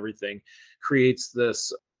bind to everything, creates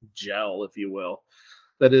this gel, if you will,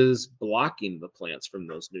 that is blocking the plants from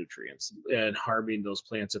those nutrients and harming those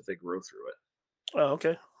plants if they grow through oh,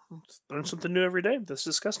 okay. Learn something new every day. That's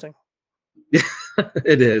disgusting. it.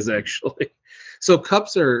 It is actually. So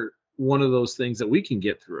cups are one of those things that we can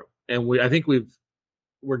get through, and I think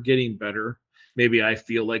we're getting better. Maybe I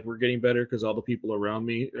feel like we're getting better because all the people around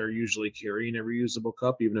me are usually carrying a reusable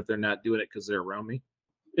cup, even if they're not doing it because they're around me.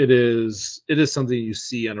 It is something you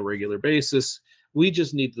see on a regular basis. We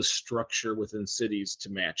just need the structure within cities to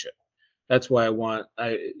match it. That's why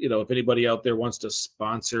if anybody out there wants to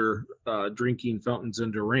sponsor drinking fountains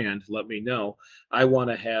in Durand, let me know. I want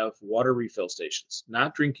to have water refill stations,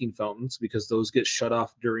 not drinking fountains because those get shut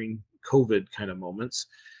off during COVID kind of moments,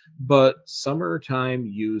 but summertime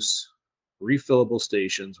use refillable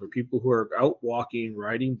stations where people who are out walking,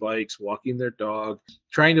 riding bikes, walking their dog,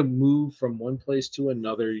 trying to move from one place to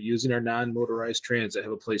another using our non-motorized transit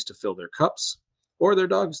have a place to fill their cups or their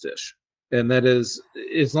dog's dish. And that is,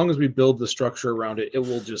 as long as we build the structure around it, it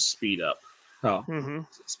will just Hmm.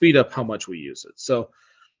 speed up how much we use it. So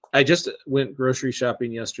I just went grocery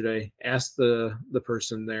shopping yesterday, asked the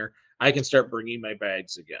person there, I can start bringing my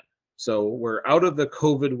bags again. So we're out of the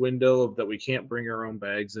COVID window of that we can't bring our own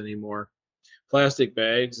bags anymore. Plastic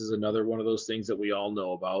bags is another one of those things that we all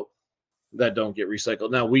know about that don't get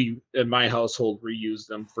recycled. Now we in my household reuse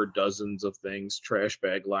them for dozens of things, trash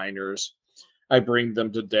bag liners. I bring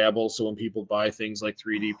them to Dabble, so when people buy things like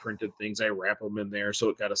 3D printed things, I wrap them in there so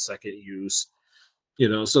it got a second use.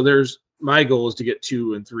 So there's my goal is to get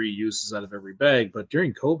 2 and 3 uses out of every bag. But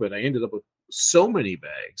during COVID, I ended up with so many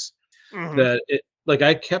bags Hmm. that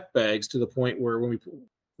I kept bags to the point where when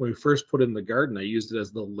we first put in the garden, I used it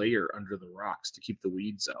as the layer under the rocks to keep the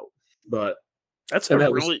weeds out. But That's and a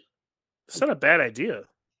that was really, it's not a bad idea.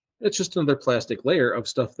 it's just another plastic layer of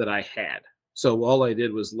stuff that I had. So all I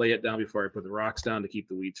did was lay it down before I put the rocks down to keep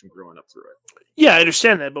the weeds from growing up through it. Yeah, I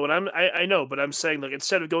understand that, but I know, but I'm saying like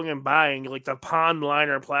instead of going and buying like the pond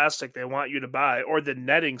liner plastic they want you to buy or the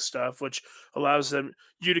netting stuff, which allows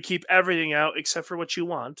you to keep everything out except for what you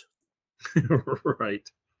want. Right.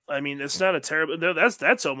 I mean, it's not a terrible. No,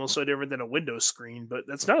 that's almost so different than a window screen, but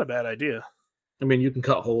that's not a bad idea. I mean, you can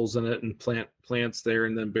cut holes in it and plant plants there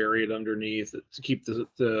and then bury it underneath it to keep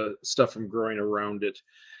the stuff from growing around it.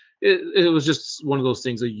 It was just one of those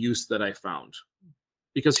things, a use that I found.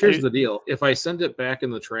 Because here's I the deal: if I send it back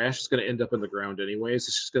in the trash, it's going to end up in the ground anyways.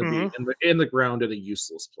 It's just going to be hmm in the ground at a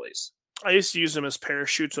useless place. I used to use them as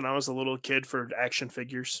parachutes when I was a little kid for action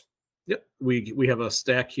figures. Yep, we have a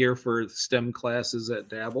stack here for STEM classes at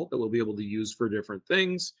Dabble that we'll be able to use for different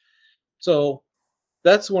things. So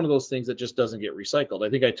that's one of those things that just doesn't get recycled. I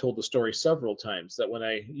think I told the story several times that when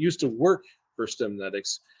I used to work for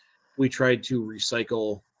STEMnetics, we tried to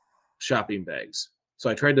recycle shopping bags. So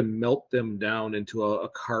I tried to melt them down into a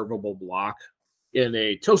carvable block in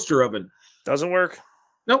a toaster oven. Doesn't work.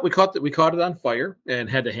 Nope, we caught it on fire and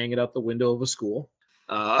had to hang it out the window of a school.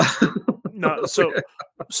 Uh, No,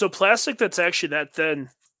 so plastic that's actually that thin,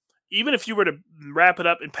 even if you were to wrap it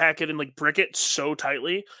up and pack it and like brick it so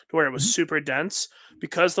tightly to where it was super dense,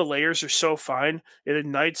 because the layers are so fine, it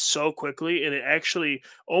ignites so quickly and it actually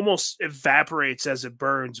almost evaporates as it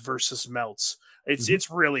burns versus melts. It's Mhm. it's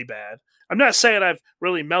really bad. I'm not saying I've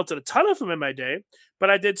really melted a ton of them in my day, but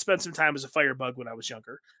I did spend some time as a firebug when I was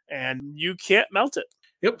younger, and you can't melt it.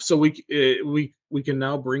 Yep. So we can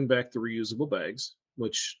now bring back the reusable bags,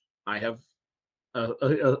 which I have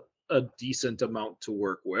a decent amount to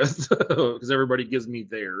work with because everybody gives me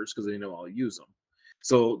theirs because they know I'll use them.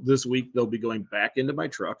 So this week they'll be going back into my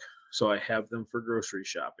truck, so I have them for grocery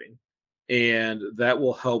shopping, and that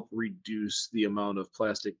will help reduce the amount of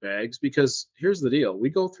plastic bags. Because here's the deal: we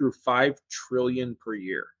go through 5 trillion per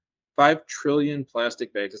year. 5 trillion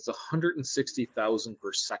plastic bags. It's 160,000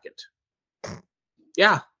 per second.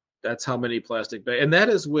 Yeah, that's how many plastic bags, and that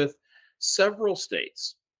is with several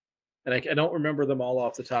states. And I don't remember them all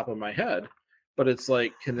off the top of my head, but it's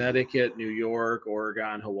like Connecticut, New York,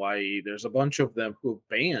 Oregon, Hawaii. There's a bunch of them who have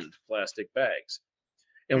banned plastic bags,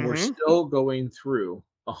 and we're Hmm. still going through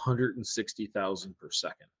 160,000 per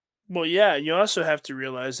second. Well, yeah, you also have to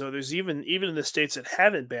realize though, there's even in the states that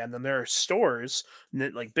haven't banned them, there are stores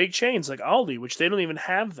like big chains like Aldi, which they don't even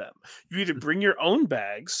have them. You either bring your own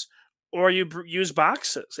bags or you use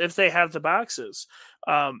boxes if they have the boxes.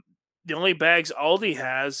 Um, the only bags Aldi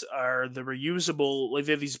has are the reusable, like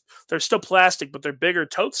they have these. They're still plastic, but they're bigger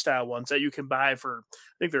tote style ones that you can buy for. I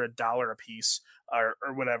think they're $1 a piece or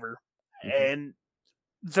whatever, Mhm. and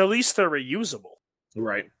the least they're reusable.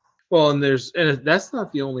 Right. Well, and that's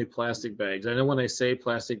not the only plastic bags. I know when I say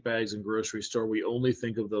plastic bags in grocery store, we only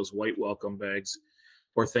think of those white welcome bags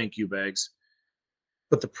or thank you bags.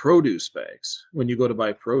 But the produce bags, when you go to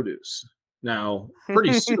buy produce. Now,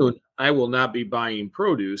 pretty soon, I will not be buying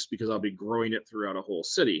produce because I'll be growing it throughout a whole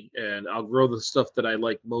city. And I'll grow the stuff that I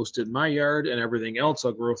like most in my yard, and everything else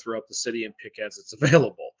I'll grow throughout the city and pick as it's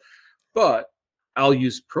available. But I'll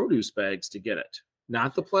use produce bags to get it,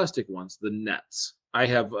 not the plastic ones, the nets. I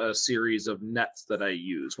have a series of nets that I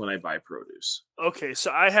use when I buy produce. Okay, so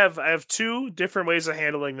I have two different ways of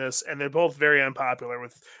handling this, and they're both very unpopular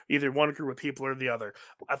with either one group of people or the other.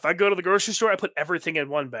 If I go to the grocery store, I put everything in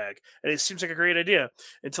one bag, and it seems like a great idea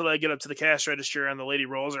until I get up to the cash register and the lady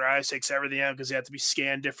rolls her eyes, takes everything out because they have to be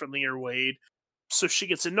scanned differently or weighed. So she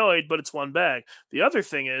gets annoyed, but it's one bag. The other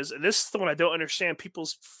thing is, and this is the one I don't understand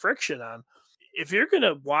people's friction on. If you're going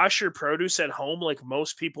to wash your produce at home like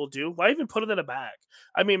most people do, why even put it in a bag?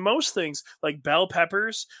 I mean, most things like bell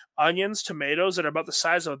peppers, onions, tomatoes that are about the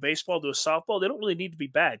size of a baseball to a softball, they don't really need to be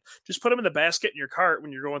bagged. Just put them in the basket in your cart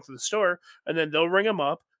when you're going through the store, and then they'll ring them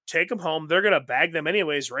up, take them home. They're going to bag them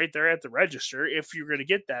anyways right there at the register if you're going to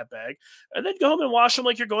get that bag, and then go home and wash them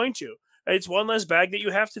like you're going to. It's one less bag that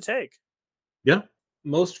you have to take. Yeah.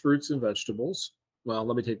 Most fruits and vegetables, well,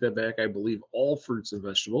 let me take that back. I believe all fruits and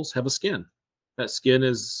vegetables have a skin. That skin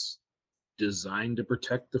is designed to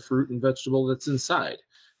protect the fruit and vegetable that's inside,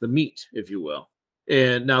 the meat, if you will.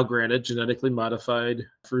 And now, granted, genetically modified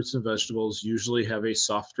fruits and vegetables usually have a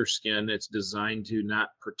softer skin. It's designed to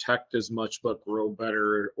not protect as much, but grow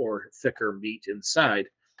better or thicker meat inside.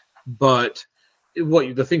 But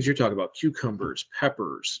the things you're talking about, cucumbers,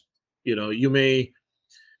 peppers, you may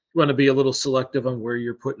want to be a little selective on where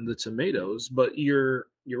you're putting the tomatoes, but you're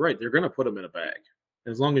right. They're going to put them in a bag.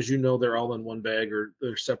 As long as you know they're all in one bag or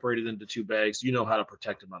they're separated into two bags, you know how to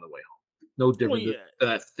protect them on the way home. No different than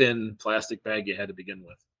that thin plastic bag you had to begin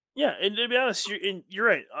with. Yeah, and to be honest, you're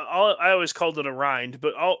right. I always called it a rind,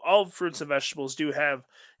 but all fruits and vegetables do have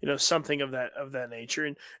something of that nature,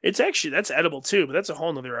 and it's actually that's edible too. But that's a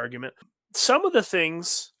whole nother argument. Some of the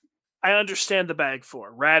things I understand the bag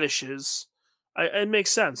for radishes. It makes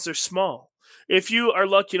sense. They're small. If you are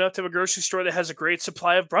lucky enough to have a grocery store that has a great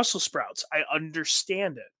supply of Brussels sprouts, I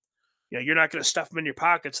understand it. You're not going to stuff them in your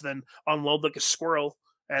pockets and then unload like a squirrel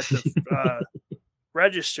at the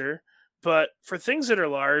register. But for things that are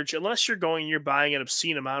large, unless you're buying an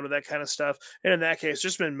obscene amount of that kind of stuff, and in that case,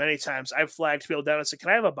 there's been many times I've flagged people down and said,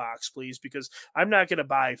 "Can I have a box, please?" Because I'm not going to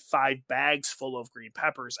buy 5 bags full of green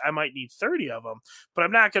peppers. I might need 30 of them, but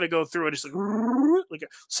I'm not going to go through it just like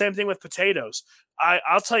same thing with potatoes.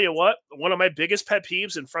 I'll tell you what, one of my biggest pet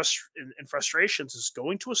peeves and frustrations is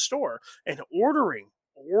going to a store and ordering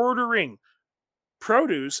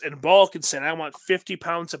produce in bulk and saying, I want 50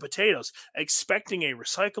 pounds of potatoes, expecting a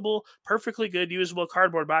recyclable, perfectly good, usable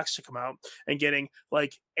cardboard box to come out and getting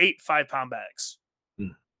like 8 5-pound bags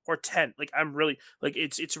or 10. Like, I'm really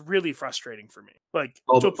it's really frustrating for me. Like,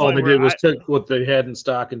 all they did was took what they had in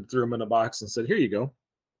stock and threw them in a box and said, here you go.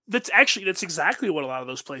 That's exactly what a lot of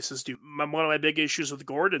those places do. One of my big issues with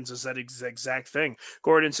Gordon's is that exact thing.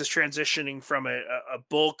 Gordon's is transitioning from a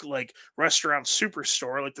bulk like restaurant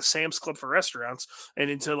superstore, like the Sam's Club for restaurants, and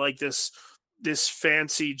into like this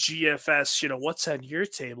fancy GFS, what's on your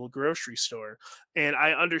table grocery store. And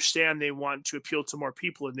I understand they want to appeal to more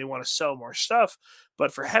people and they want to sell more stuff.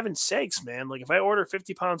 But for heaven's sakes, man, like if I order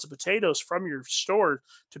 50 pounds of potatoes from your store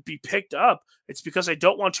to be picked up, it's because I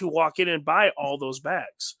don't want to walk in and buy all those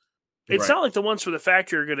bags. It's not like the ones from the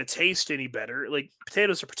factory are going to taste any better. Like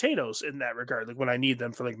potatoes are potatoes in that regard, like when I need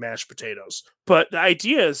them for like mashed potatoes. But the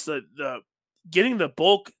idea is that getting the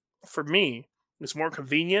bulk for me is more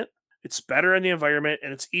convenient. It's better in the environment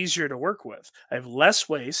and it's easier to work with. I have less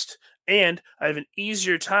waste and I have an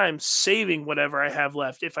easier time saving whatever I have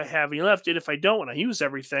left if I have any left. And if I don't, when I use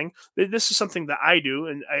everything, this is something that I do.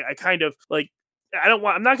 And I kind of like, I'm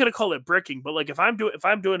not going to call it bricking, but like if I'm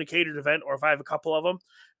doing a catered event or if I have a couple of them,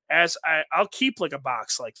 I'll keep like a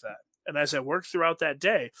box like that. And as I work throughout that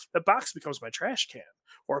day, the box becomes my trash can.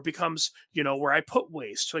 Or it becomes, where I put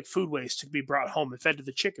waste, like food waste to be brought home and fed to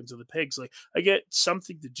the chickens or the pigs. Like I get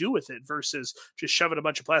something to do with it versus just shoving a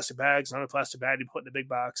bunch of plastic bags on a plastic bag and putting in a big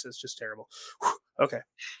box. It's just terrible. Whew. Okay.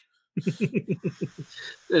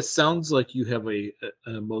 It sounds like you have an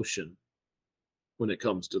emotion when it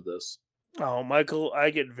comes to this. Oh, Michael, I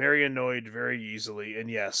get very annoyed very easily. And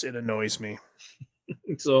yes, it annoys me.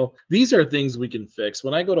 So these are things we can fix.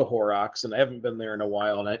 When I go to Horrocks, and I haven't been there in a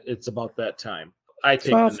while, and it's about that time, I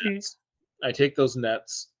take the nets. I take those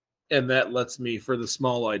nets And that lets me, for the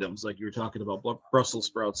small items, like you were talking about, Brussels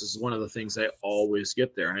sprouts is one of the things I always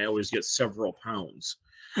get there, and I always get several pounds.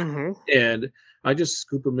 Mm-hmm. And I just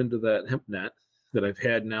scoop them into that hemp net that I've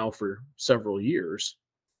had now for several years.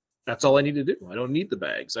 That's all I need to do. I don't need the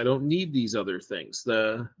bags. I don't need these other things.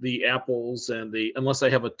 The apples and unless I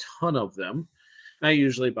have a ton of them, I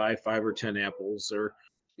usually buy 5 or 10 apples or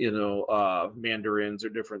mandarins or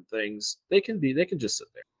different things. They can just sit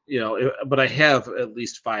there. But I have at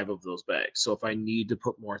least 5 of those bags. So if I need to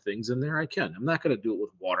put more things in there, I can. I'm not going to do it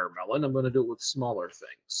with watermelon. I'm going to do it with smaller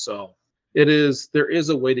things. So there is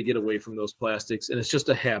a way to get away from those plastics, and it's just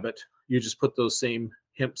a habit. You just put those same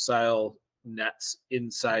hemp style nets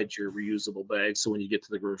inside your reusable bags. So when you get to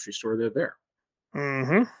the grocery store, they're there.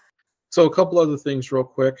 Mm-hmm. So a couple other things real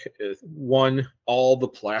quick. One, all the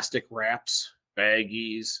plastic wraps,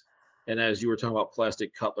 baggies, and as you were talking about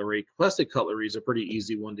plastic cutlery is a pretty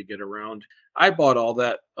easy one to get around. I bought all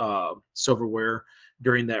that silverware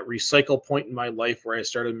during that recycle point in my life where I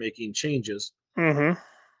started making changes. Mm-hmm.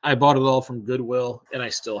 I bought it all from Goodwill, and I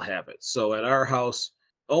still have it. So at our house,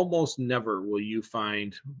 almost never will you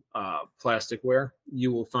find plasticware.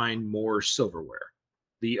 You will find more silverware.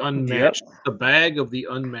 The bag of the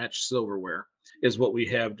unmatched silverware is what we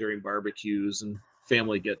have during barbecues and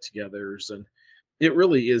family get-togethers, and it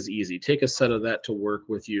really is easy. Take a set of that to work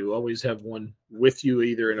with you. Always have one with you,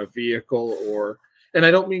 either in a vehicle and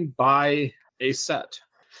I don't mean buy a set.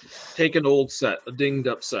 Take an old set, a dinged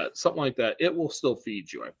up set, something like that. It will still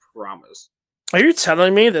feed you, I promise. Are you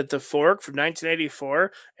telling me that the fork from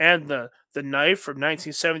 1984 and the knife from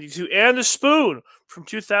 1972 and the spoon from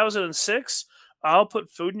 2006 all put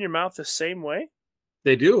food in your mouth the same way?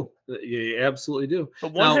 They do. You absolutely do.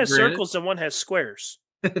 But one has circles and one has squares.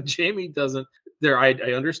 Jamie doesn't. I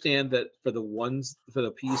understand that for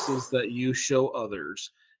the pieces that you show others,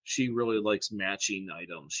 she really likes matching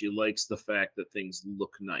items. She likes the fact that things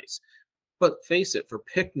look nice. But face it, for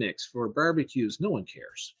picnics, for barbecues, no one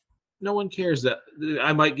cares. No one cares that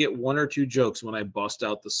I might get 1 or 2 jokes when I bust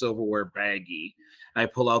out the silverware baggie. I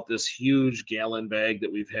pull out this huge gallon bag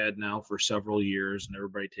that we've had now for several years, and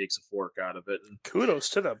everybody takes a fork out of it. And kudos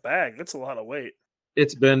to the bag. That's a lot of weight.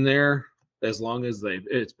 It's been there as long as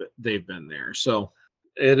they've been there. So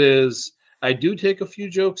it is. I do take a few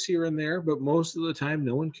jokes here and there, but most of the time,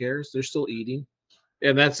 no one cares. They're still eating.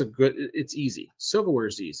 And it's easy. Silverware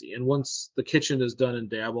is easy. And once the kitchen is done and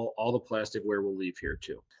dabble, all the plasticware will leave here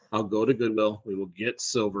too. I'll go to Goodwill. We will get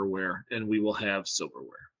silverware, and we will have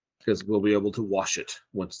silverware because we'll be able to wash it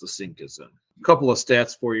once the sink is in. A couple of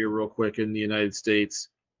stats for you real quick. In the United States,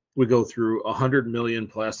 we go through 100 million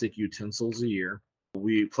plastic utensils a year.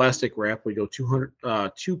 Plastic wrap, we go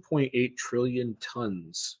 2.8 trillion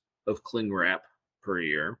tons of cling wrap per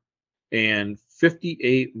year, and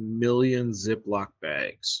 58 million Ziploc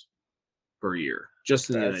bags per year, just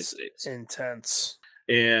in the United States. Intense.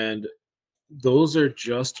 And those are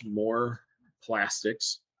just more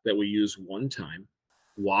plastics that we use one time,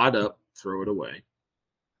 wad up, throw it away,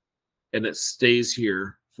 and it stays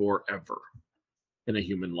here forever in a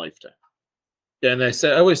human lifetime. And I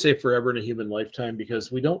always say forever in a human lifetime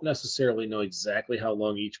because we don't necessarily know exactly how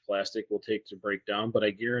long each plastic will take to break down, but I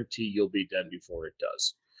guarantee you'll be dead before it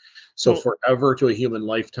does. So forever to a human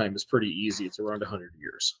lifetime is pretty easy. It's around 100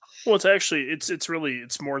 years. Well,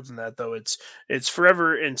 it's more than that though. It's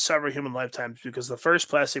forever in several human lifetimes because the first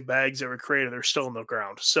plastic bags that were created are still in the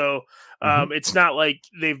ground. So it's not like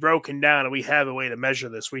they've broken down and we have a way to measure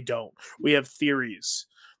this. We don't. We have theories.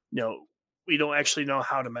 We don't actually know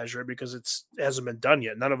how to measure it because it hasn't been done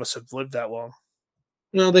yet. None of us have lived that long.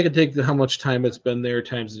 No, they could take how much time it's been there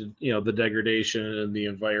times the degradation and the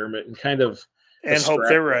environment and kind of hope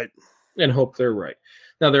they're right. And hope they're right.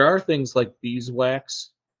 Now there are things like beeswax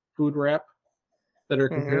food wrap that are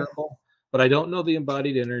comparable, but I don't know the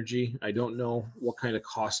embodied energy. I don't know what kind of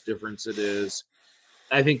cost difference it is.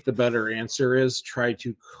 I think the better answer is try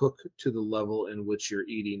to cook to the level in which you're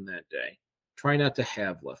eating that day. Try not to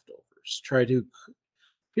have leftovers.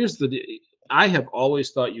 I have always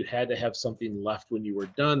thought you had to have something left when you were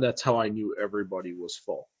done. That's how I knew everybody was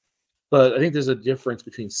full. But I think there's a difference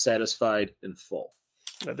between satisfied and full.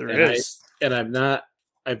 There is.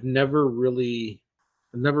 I've never really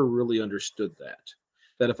understood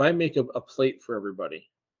that if I make a plate for everybody,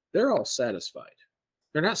 they're all satisfied.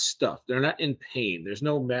 They're not stuffed. They're not in pain. There's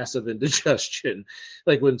no massive indigestion.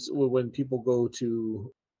 Like when people go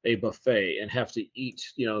to a buffet and have to eat,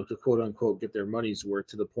 to quote unquote, get their money's worth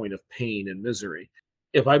to the point of pain and misery.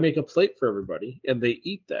 If I make a plate for everybody and they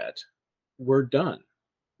eat that, we're done.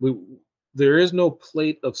 There is no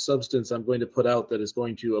plate of substance I'm going to put out that is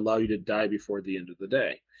going to allow you to die before the end of the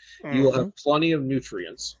day. You will have plenty of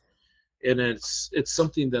nutrients. And it's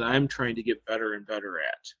something that I'm trying to get better and better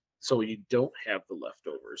at. So you don't have the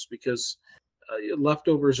leftovers, because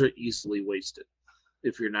leftovers are easily wasted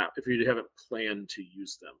if you haven't planned to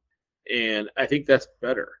use them. And I think that's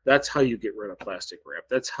better. That's how you get rid of plastic wrap.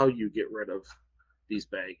 That's how you get rid of these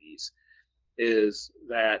baggies, is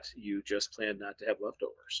that you just plan not to have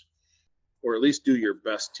leftovers, or at least do your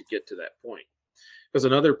best to get to that point. Because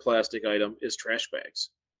another plastic item is trash bags.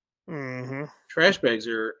 Mm-hmm. Trash bags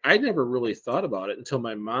I never really thought about it until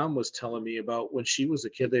my mom was telling me about when she was a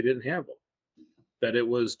kid, they didn't have them, that it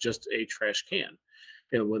was just a trash can.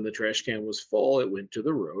 And when the trash can was full, it went to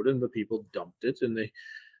the road and the people dumped it. And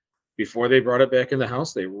before they brought it back in the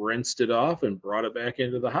house, they rinsed it off and brought it back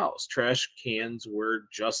into the house. Trash cans were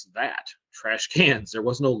just that, trash cans. There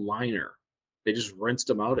was no liner. They just rinsed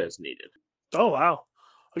them out as needed. Oh, wow.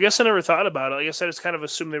 I guess I never thought about it. I guess I just kind of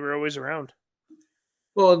assumed they were always around.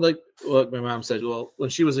 Well, like my mom said, well, when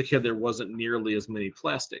she was a kid, there wasn't nearly as many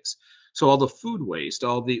plastics. So all the food waste,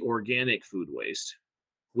 all the organic food waste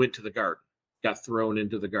went to the garden, got thrown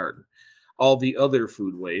into the garden. All the other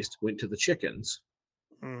food waste went to the chickens,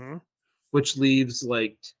 Mm-hmm. which leaves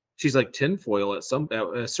she's like tinfoil at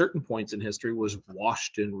certain points in history was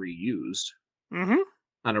washed and reused Mm-hmm.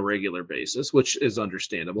 on a regular basis, which is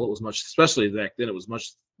understandable. It was much, especially back then, it was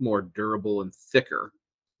much more durable and thicker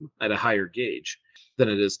at a higher gauge than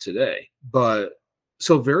it is today. But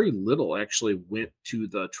so very little actually went to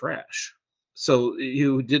the trash. So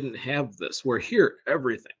you didn't have this, where here,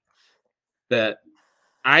 everything that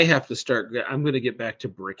I have to start, I'm going to get back to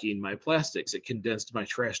bricking my plastics. It condensed my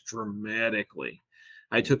trash dramatically.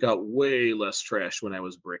 I took out way less trash when I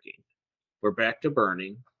was bricking. We're back to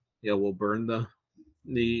burning. We'll burn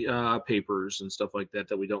the papers and stuff like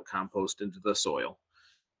that we don't compost into the soil.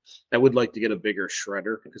 I would like to get a bigger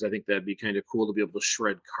shredder, because I think that'd be kind of cool to be able to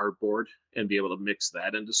shred cardboard and be able to mix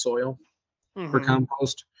that into soil for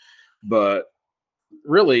compost. But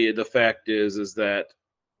really, the fact is that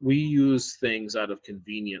we use things out of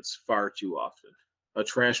convenience far too often. A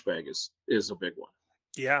trash bag is a big one.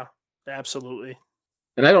 Yeah, absolutely.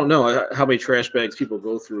 And I don't know how many trash bags people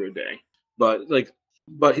go through a day, but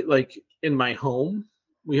in my home,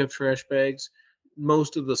 we have trash bags.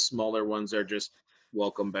 Most of the smaller ones are just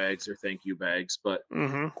welcome bags or thank you bags, but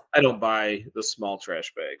I don't buy the small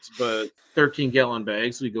trash bags. But 13-gallon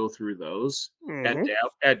bags, we go through those.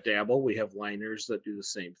 At Dabble, we have liners that do the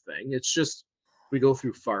same thing. It's just we go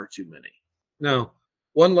through far too many. Now,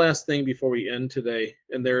 one last thing before we end today,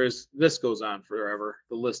 and this goes on forever.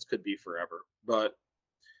 The list could be forever, but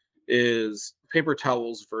is paper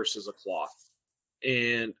towels versus a cloth.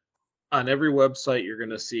 And on every website, you're going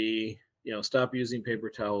to see, stop using paper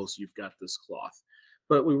towels. You've got this cloth.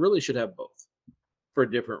 But we really should have both for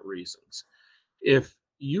different reasons. If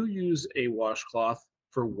you use a washcloth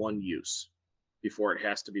for one use before it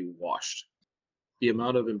has to be washed, the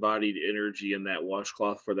amount of embodied energy in that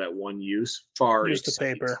washcloth for that one use far exceeds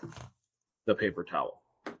the paper towel.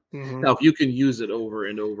 Now, if you can use it over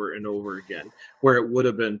and over and over again, where it would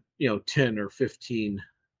have been, 10 or 15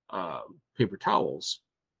 paper towels,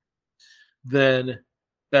 then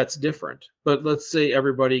that's different. But let's say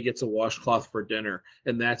everybody gets a washcloth for dinner,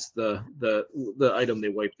 and that's the item they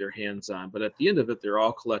wipe their hands on. But at the end of it, they're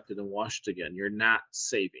all collected and washed again. You're not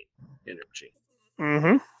saving energy.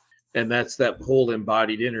 And that's that whole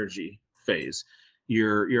embodied energy phase.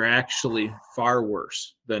 You're actually far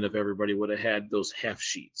worse than if everybody would have had those half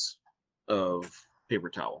sheets of paper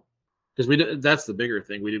towel. Because that's the bigger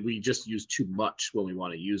thing. We just use too much when we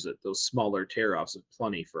want to use it. Those smaller tear-offs are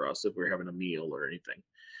plenty for us if we're having a meal or anything.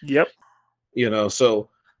 Yep. So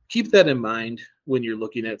keep that in mind when you're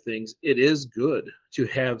looking at things. It is good to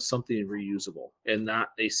have something reusable and not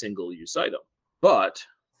a single-use item. But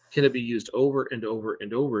can it be used over and over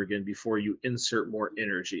and over again before you insert more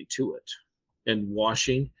energy to it? And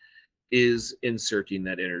washing is inserting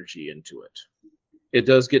that energy into it. It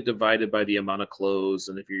does get divided by the amount of clothes,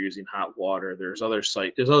 and if you're using hot water, there's other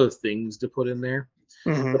things to put in there.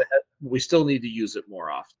 But we still need to use it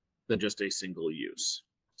more often than just a single use.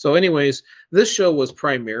 So anyways, this show was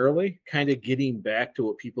primarily kind of getting back to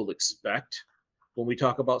what people expect when we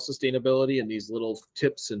talk about sustainability, and these little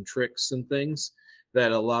tips and tricks and things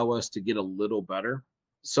that allow us to get a little better.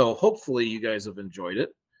 So hopefully you guys have enjoyed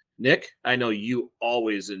it. Nick, I know you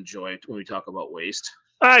always enjoy it when we talk about waste.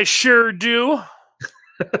 I sure do.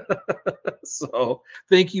 So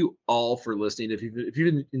thank you all for listening. If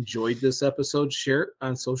you enjoyed this episode, share it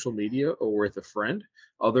on social media or with a friend.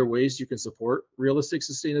 Other ways you can support Realistic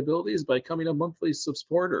Sustainability is by becoming a monthly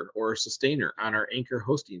supporter or sustainer on our Anchor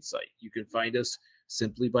hosting site. You can find us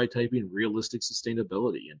simply by typing Realistic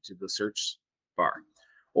Sustainability into the search bar.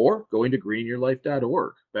 or going to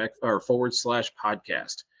greenyourlife.org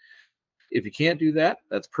 /podcast. If you can't do that,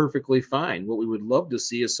 that's perfectly fine. What we would love to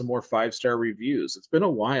see is some more 5-star reviews. It's been a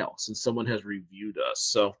while since someone has reviewed us.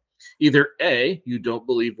 So either A, you don't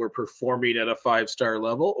believe we're performing at a 5-star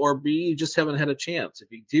level, or B, you just haven't had a chance. If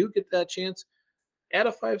you do get that chance, add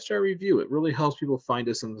a 5-star review. It really helps people find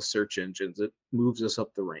us in the search engines. It moves us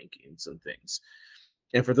up the rankings and things.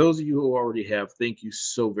 And for those of you who already have, thank you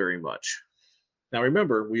so very much. Now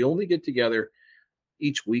remember, we only get together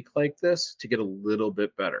each week like this to get a little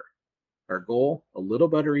bit better. Our goal, a little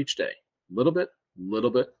better each day. Little bit,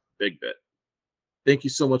 big bit. Thank you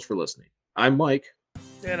so much for listening. I'm Mike.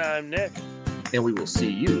 And I'm Nick. And we will see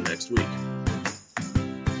you next week.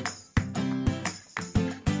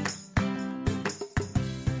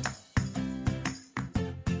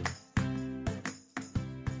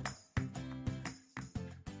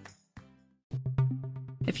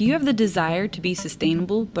 If you have the desire to be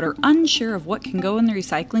sustainable but are unsure of what can go in the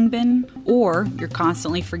recycling bin, or you're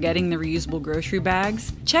constantly forgetting the reusable grocery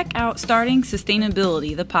bags, check out Starting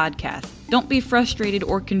Sustainability, the podcast. Don't be frustrated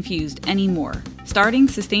or confused anymore. Starting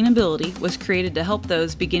Sustainability was created to help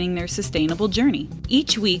those beginning their sustainable journey.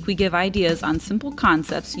 Each week, we give ideas on simple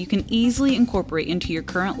concepts you can easily incorporate into your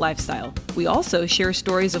current lifestyle. We also share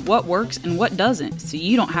stories of what works and what doesn't, so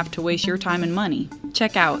you don't have to waste your time and money.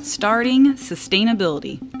 Check out Starting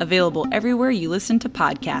Sustainability, available everywhere you listen to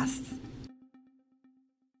podcasts.